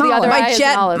eye. The other eye is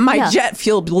an olive. My jet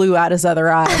fuel blew out his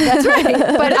other eye. That's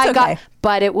right.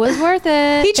 But it was worth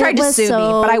it. He tried to sue me,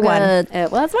 but I won.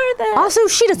 It was worth it. Also,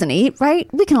 she doesn't eat, right?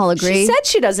 We can all agree. She said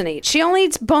she doesn't eat. She only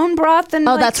eats bone broth and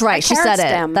that's right. She said it.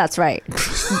 Stem. That's right.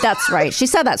 That's right. She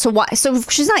said that. So why? So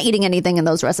she's not eating anything in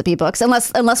those recipe books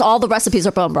unless all the recipes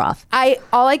are bone broth.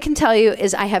 All I can tell you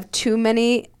is I have too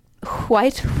many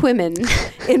white women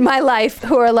in my life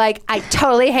who are like, I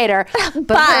totally hate her,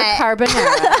 but her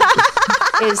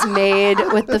carbonara is made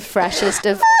with the freshest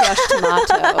of crushed tomato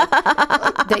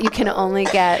that you can only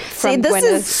get from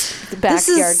Gwyneth's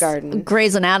backyard garden.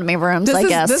 Grey's Anatomy rooms, I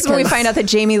guess. This is when we find out that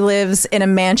Jamie lives in a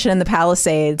mansion in the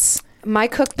Palisades. My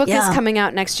cookbook is coming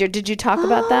out next year. Did you talk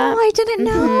about that? I didn't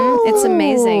know. It's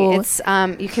amazing. It's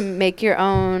you can make your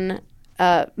own.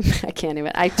 I can't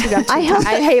even. I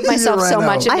hate myself so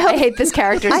much. I hate this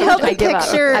character so much. I give up.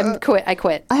 I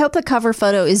quit. I hope the cover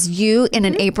photo is you in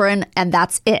an apron and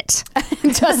that's it.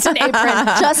 Just an apron.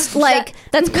 Just like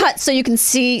that's cut so you can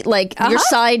see like your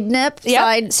side nip.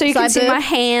 Side, so you can see my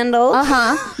handle.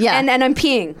 Yeah. And I'm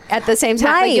peeing at the same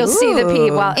time. Right. Like you'll see the pee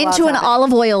while into an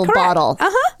olive oil bottle.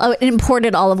 An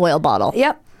imported olive oil bottle.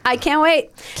 Yep. I can't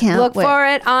wait. Look for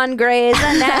it on Grey's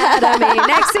Anatomy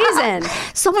next season.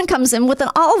 Someone comes in with an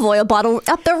olive oil bottle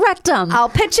up their rectum. I'll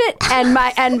pitch it, and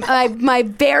my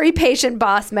very patient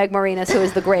boss, Meg Marinas, who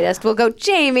is the greatest, will go,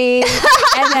 Jamie,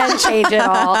 and then change it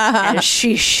all, as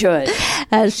she should.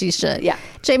 As she should. Yeah.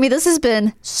 Jamie, this has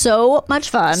been so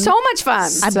much fun. So much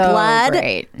fun. I'm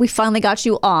glad we finally got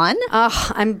you on.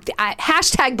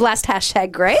 Hashtag blessed,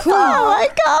 hashtag great. Oh my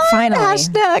God. Finally.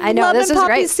 Hashtag I know, lemon this is poppy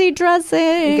great. seed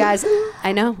dressing. You guys,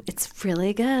 I know, it's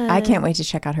really good. I can't wait to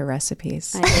check out her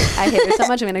recipes. I hate her so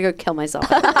much, I'm going to go kill myself.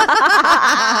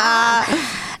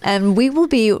 And we will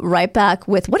be right back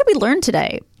with what did we learn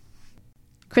today?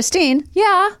 Christine.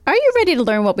 Yeah. Are you ready to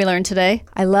learn what we learned today?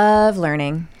 I love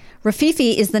learning.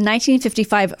 Rafifi is the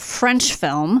 1955 French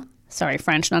film, sorry,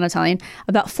 French, not Italian,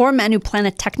 about four men who plan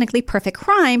a technically perfect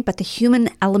crime, but the human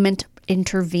element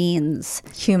intervenes.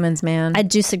 Humans, man. I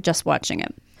do suggest watching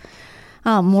it.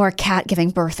 Oh, more cat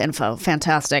giving birth info.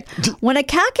 Fantastic. When a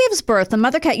cat gives birth, the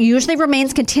mother cat usually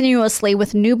remains continuously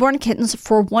with newborn kittens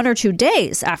for 1 or 2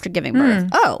 days after giving birth.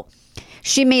 Oh.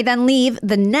 She may then leave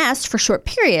the nest for short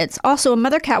periods. Also, a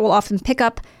mother cat will often pick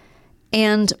up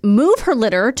and move her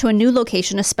litter to a new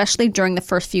location, especially during the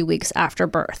first few weeks after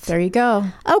birth. There you go.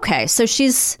 Okay, so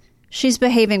she's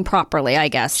behaving properly, I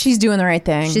guess. She's doing the right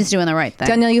thing. She's doing the right thing.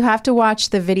 Danielle, you have to watch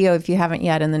the video if you haven't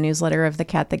yet in the newsletter of the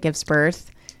cat that gives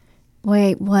birth.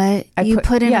 Wait, what? You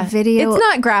put in a video? It's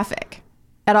not graphic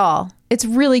at all. It's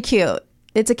really cute.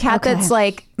 It's a cat that's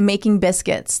like making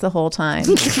biscuits the whole time.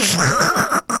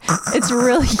 It's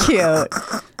really cute.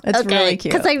 It's really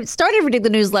cute. Because I started reading the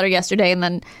newsletter yesterday and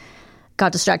then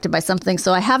got distracted by something,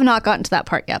 so I have not gotten to that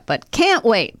part yet, but can't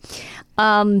wait.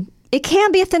 It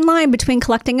can be a thin line between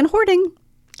collecting and hoarding.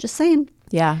 Just saying.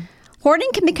 Yeah. Hoarding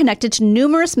can be connected to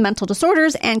numerous mental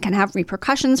disorders and can have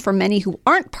repercussions for many who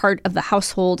aren't part of the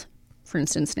household, for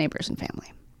instance, neighbors and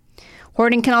family.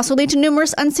 Hoarding can also lead to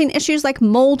numerous unseen issues like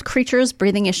mold, creatures,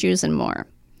 breathing issues, and more.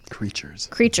 Creatures.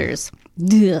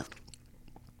 Ugh.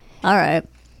 All right.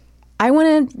 I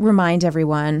want to remind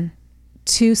everyone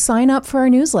to sign up for our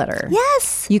newsletter.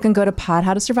 Yes. You can go to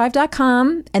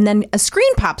podhowtosurvive.com and then a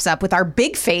screen pops up with our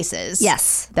big faces.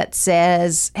 Yes. That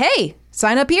says, hey,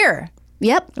 sign up here.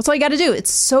 Yep. That's all you got to do.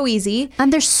 It's so easy.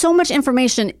 And there's so much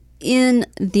information in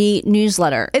the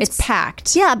newsletter. It's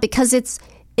packed. Yeah, because it's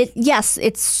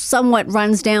somewhat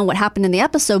runs down what happened in the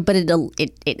episode, but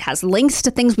it has links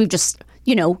to things we've just,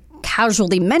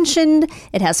 casually mentioned.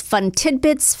 It has fun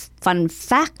tidbits, fun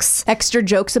facts. Extra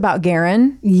jokes about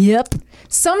Garen. Yep.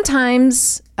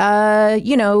 Sometimes,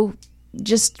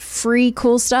 just free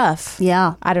cool stuff.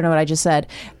 Yeah. I don't know what I just said.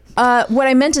 What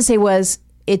I meant to say was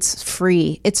it's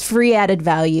free. It's free added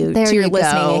value to your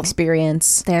listening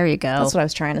experience. There you go. That's what I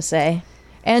was trying to say.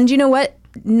 And you know what?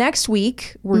 Next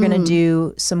week, we're going to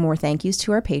do some more thank yous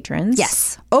to our patrons.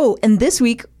 Yes. Oh, and this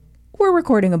week, we're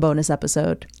recording a bonus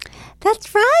episode.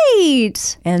 That's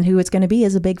right. And who it's going to be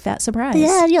is a big fat surprise.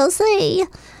 Yeah, you'll see.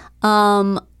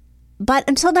 But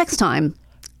until next time,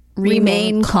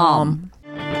 remain calm.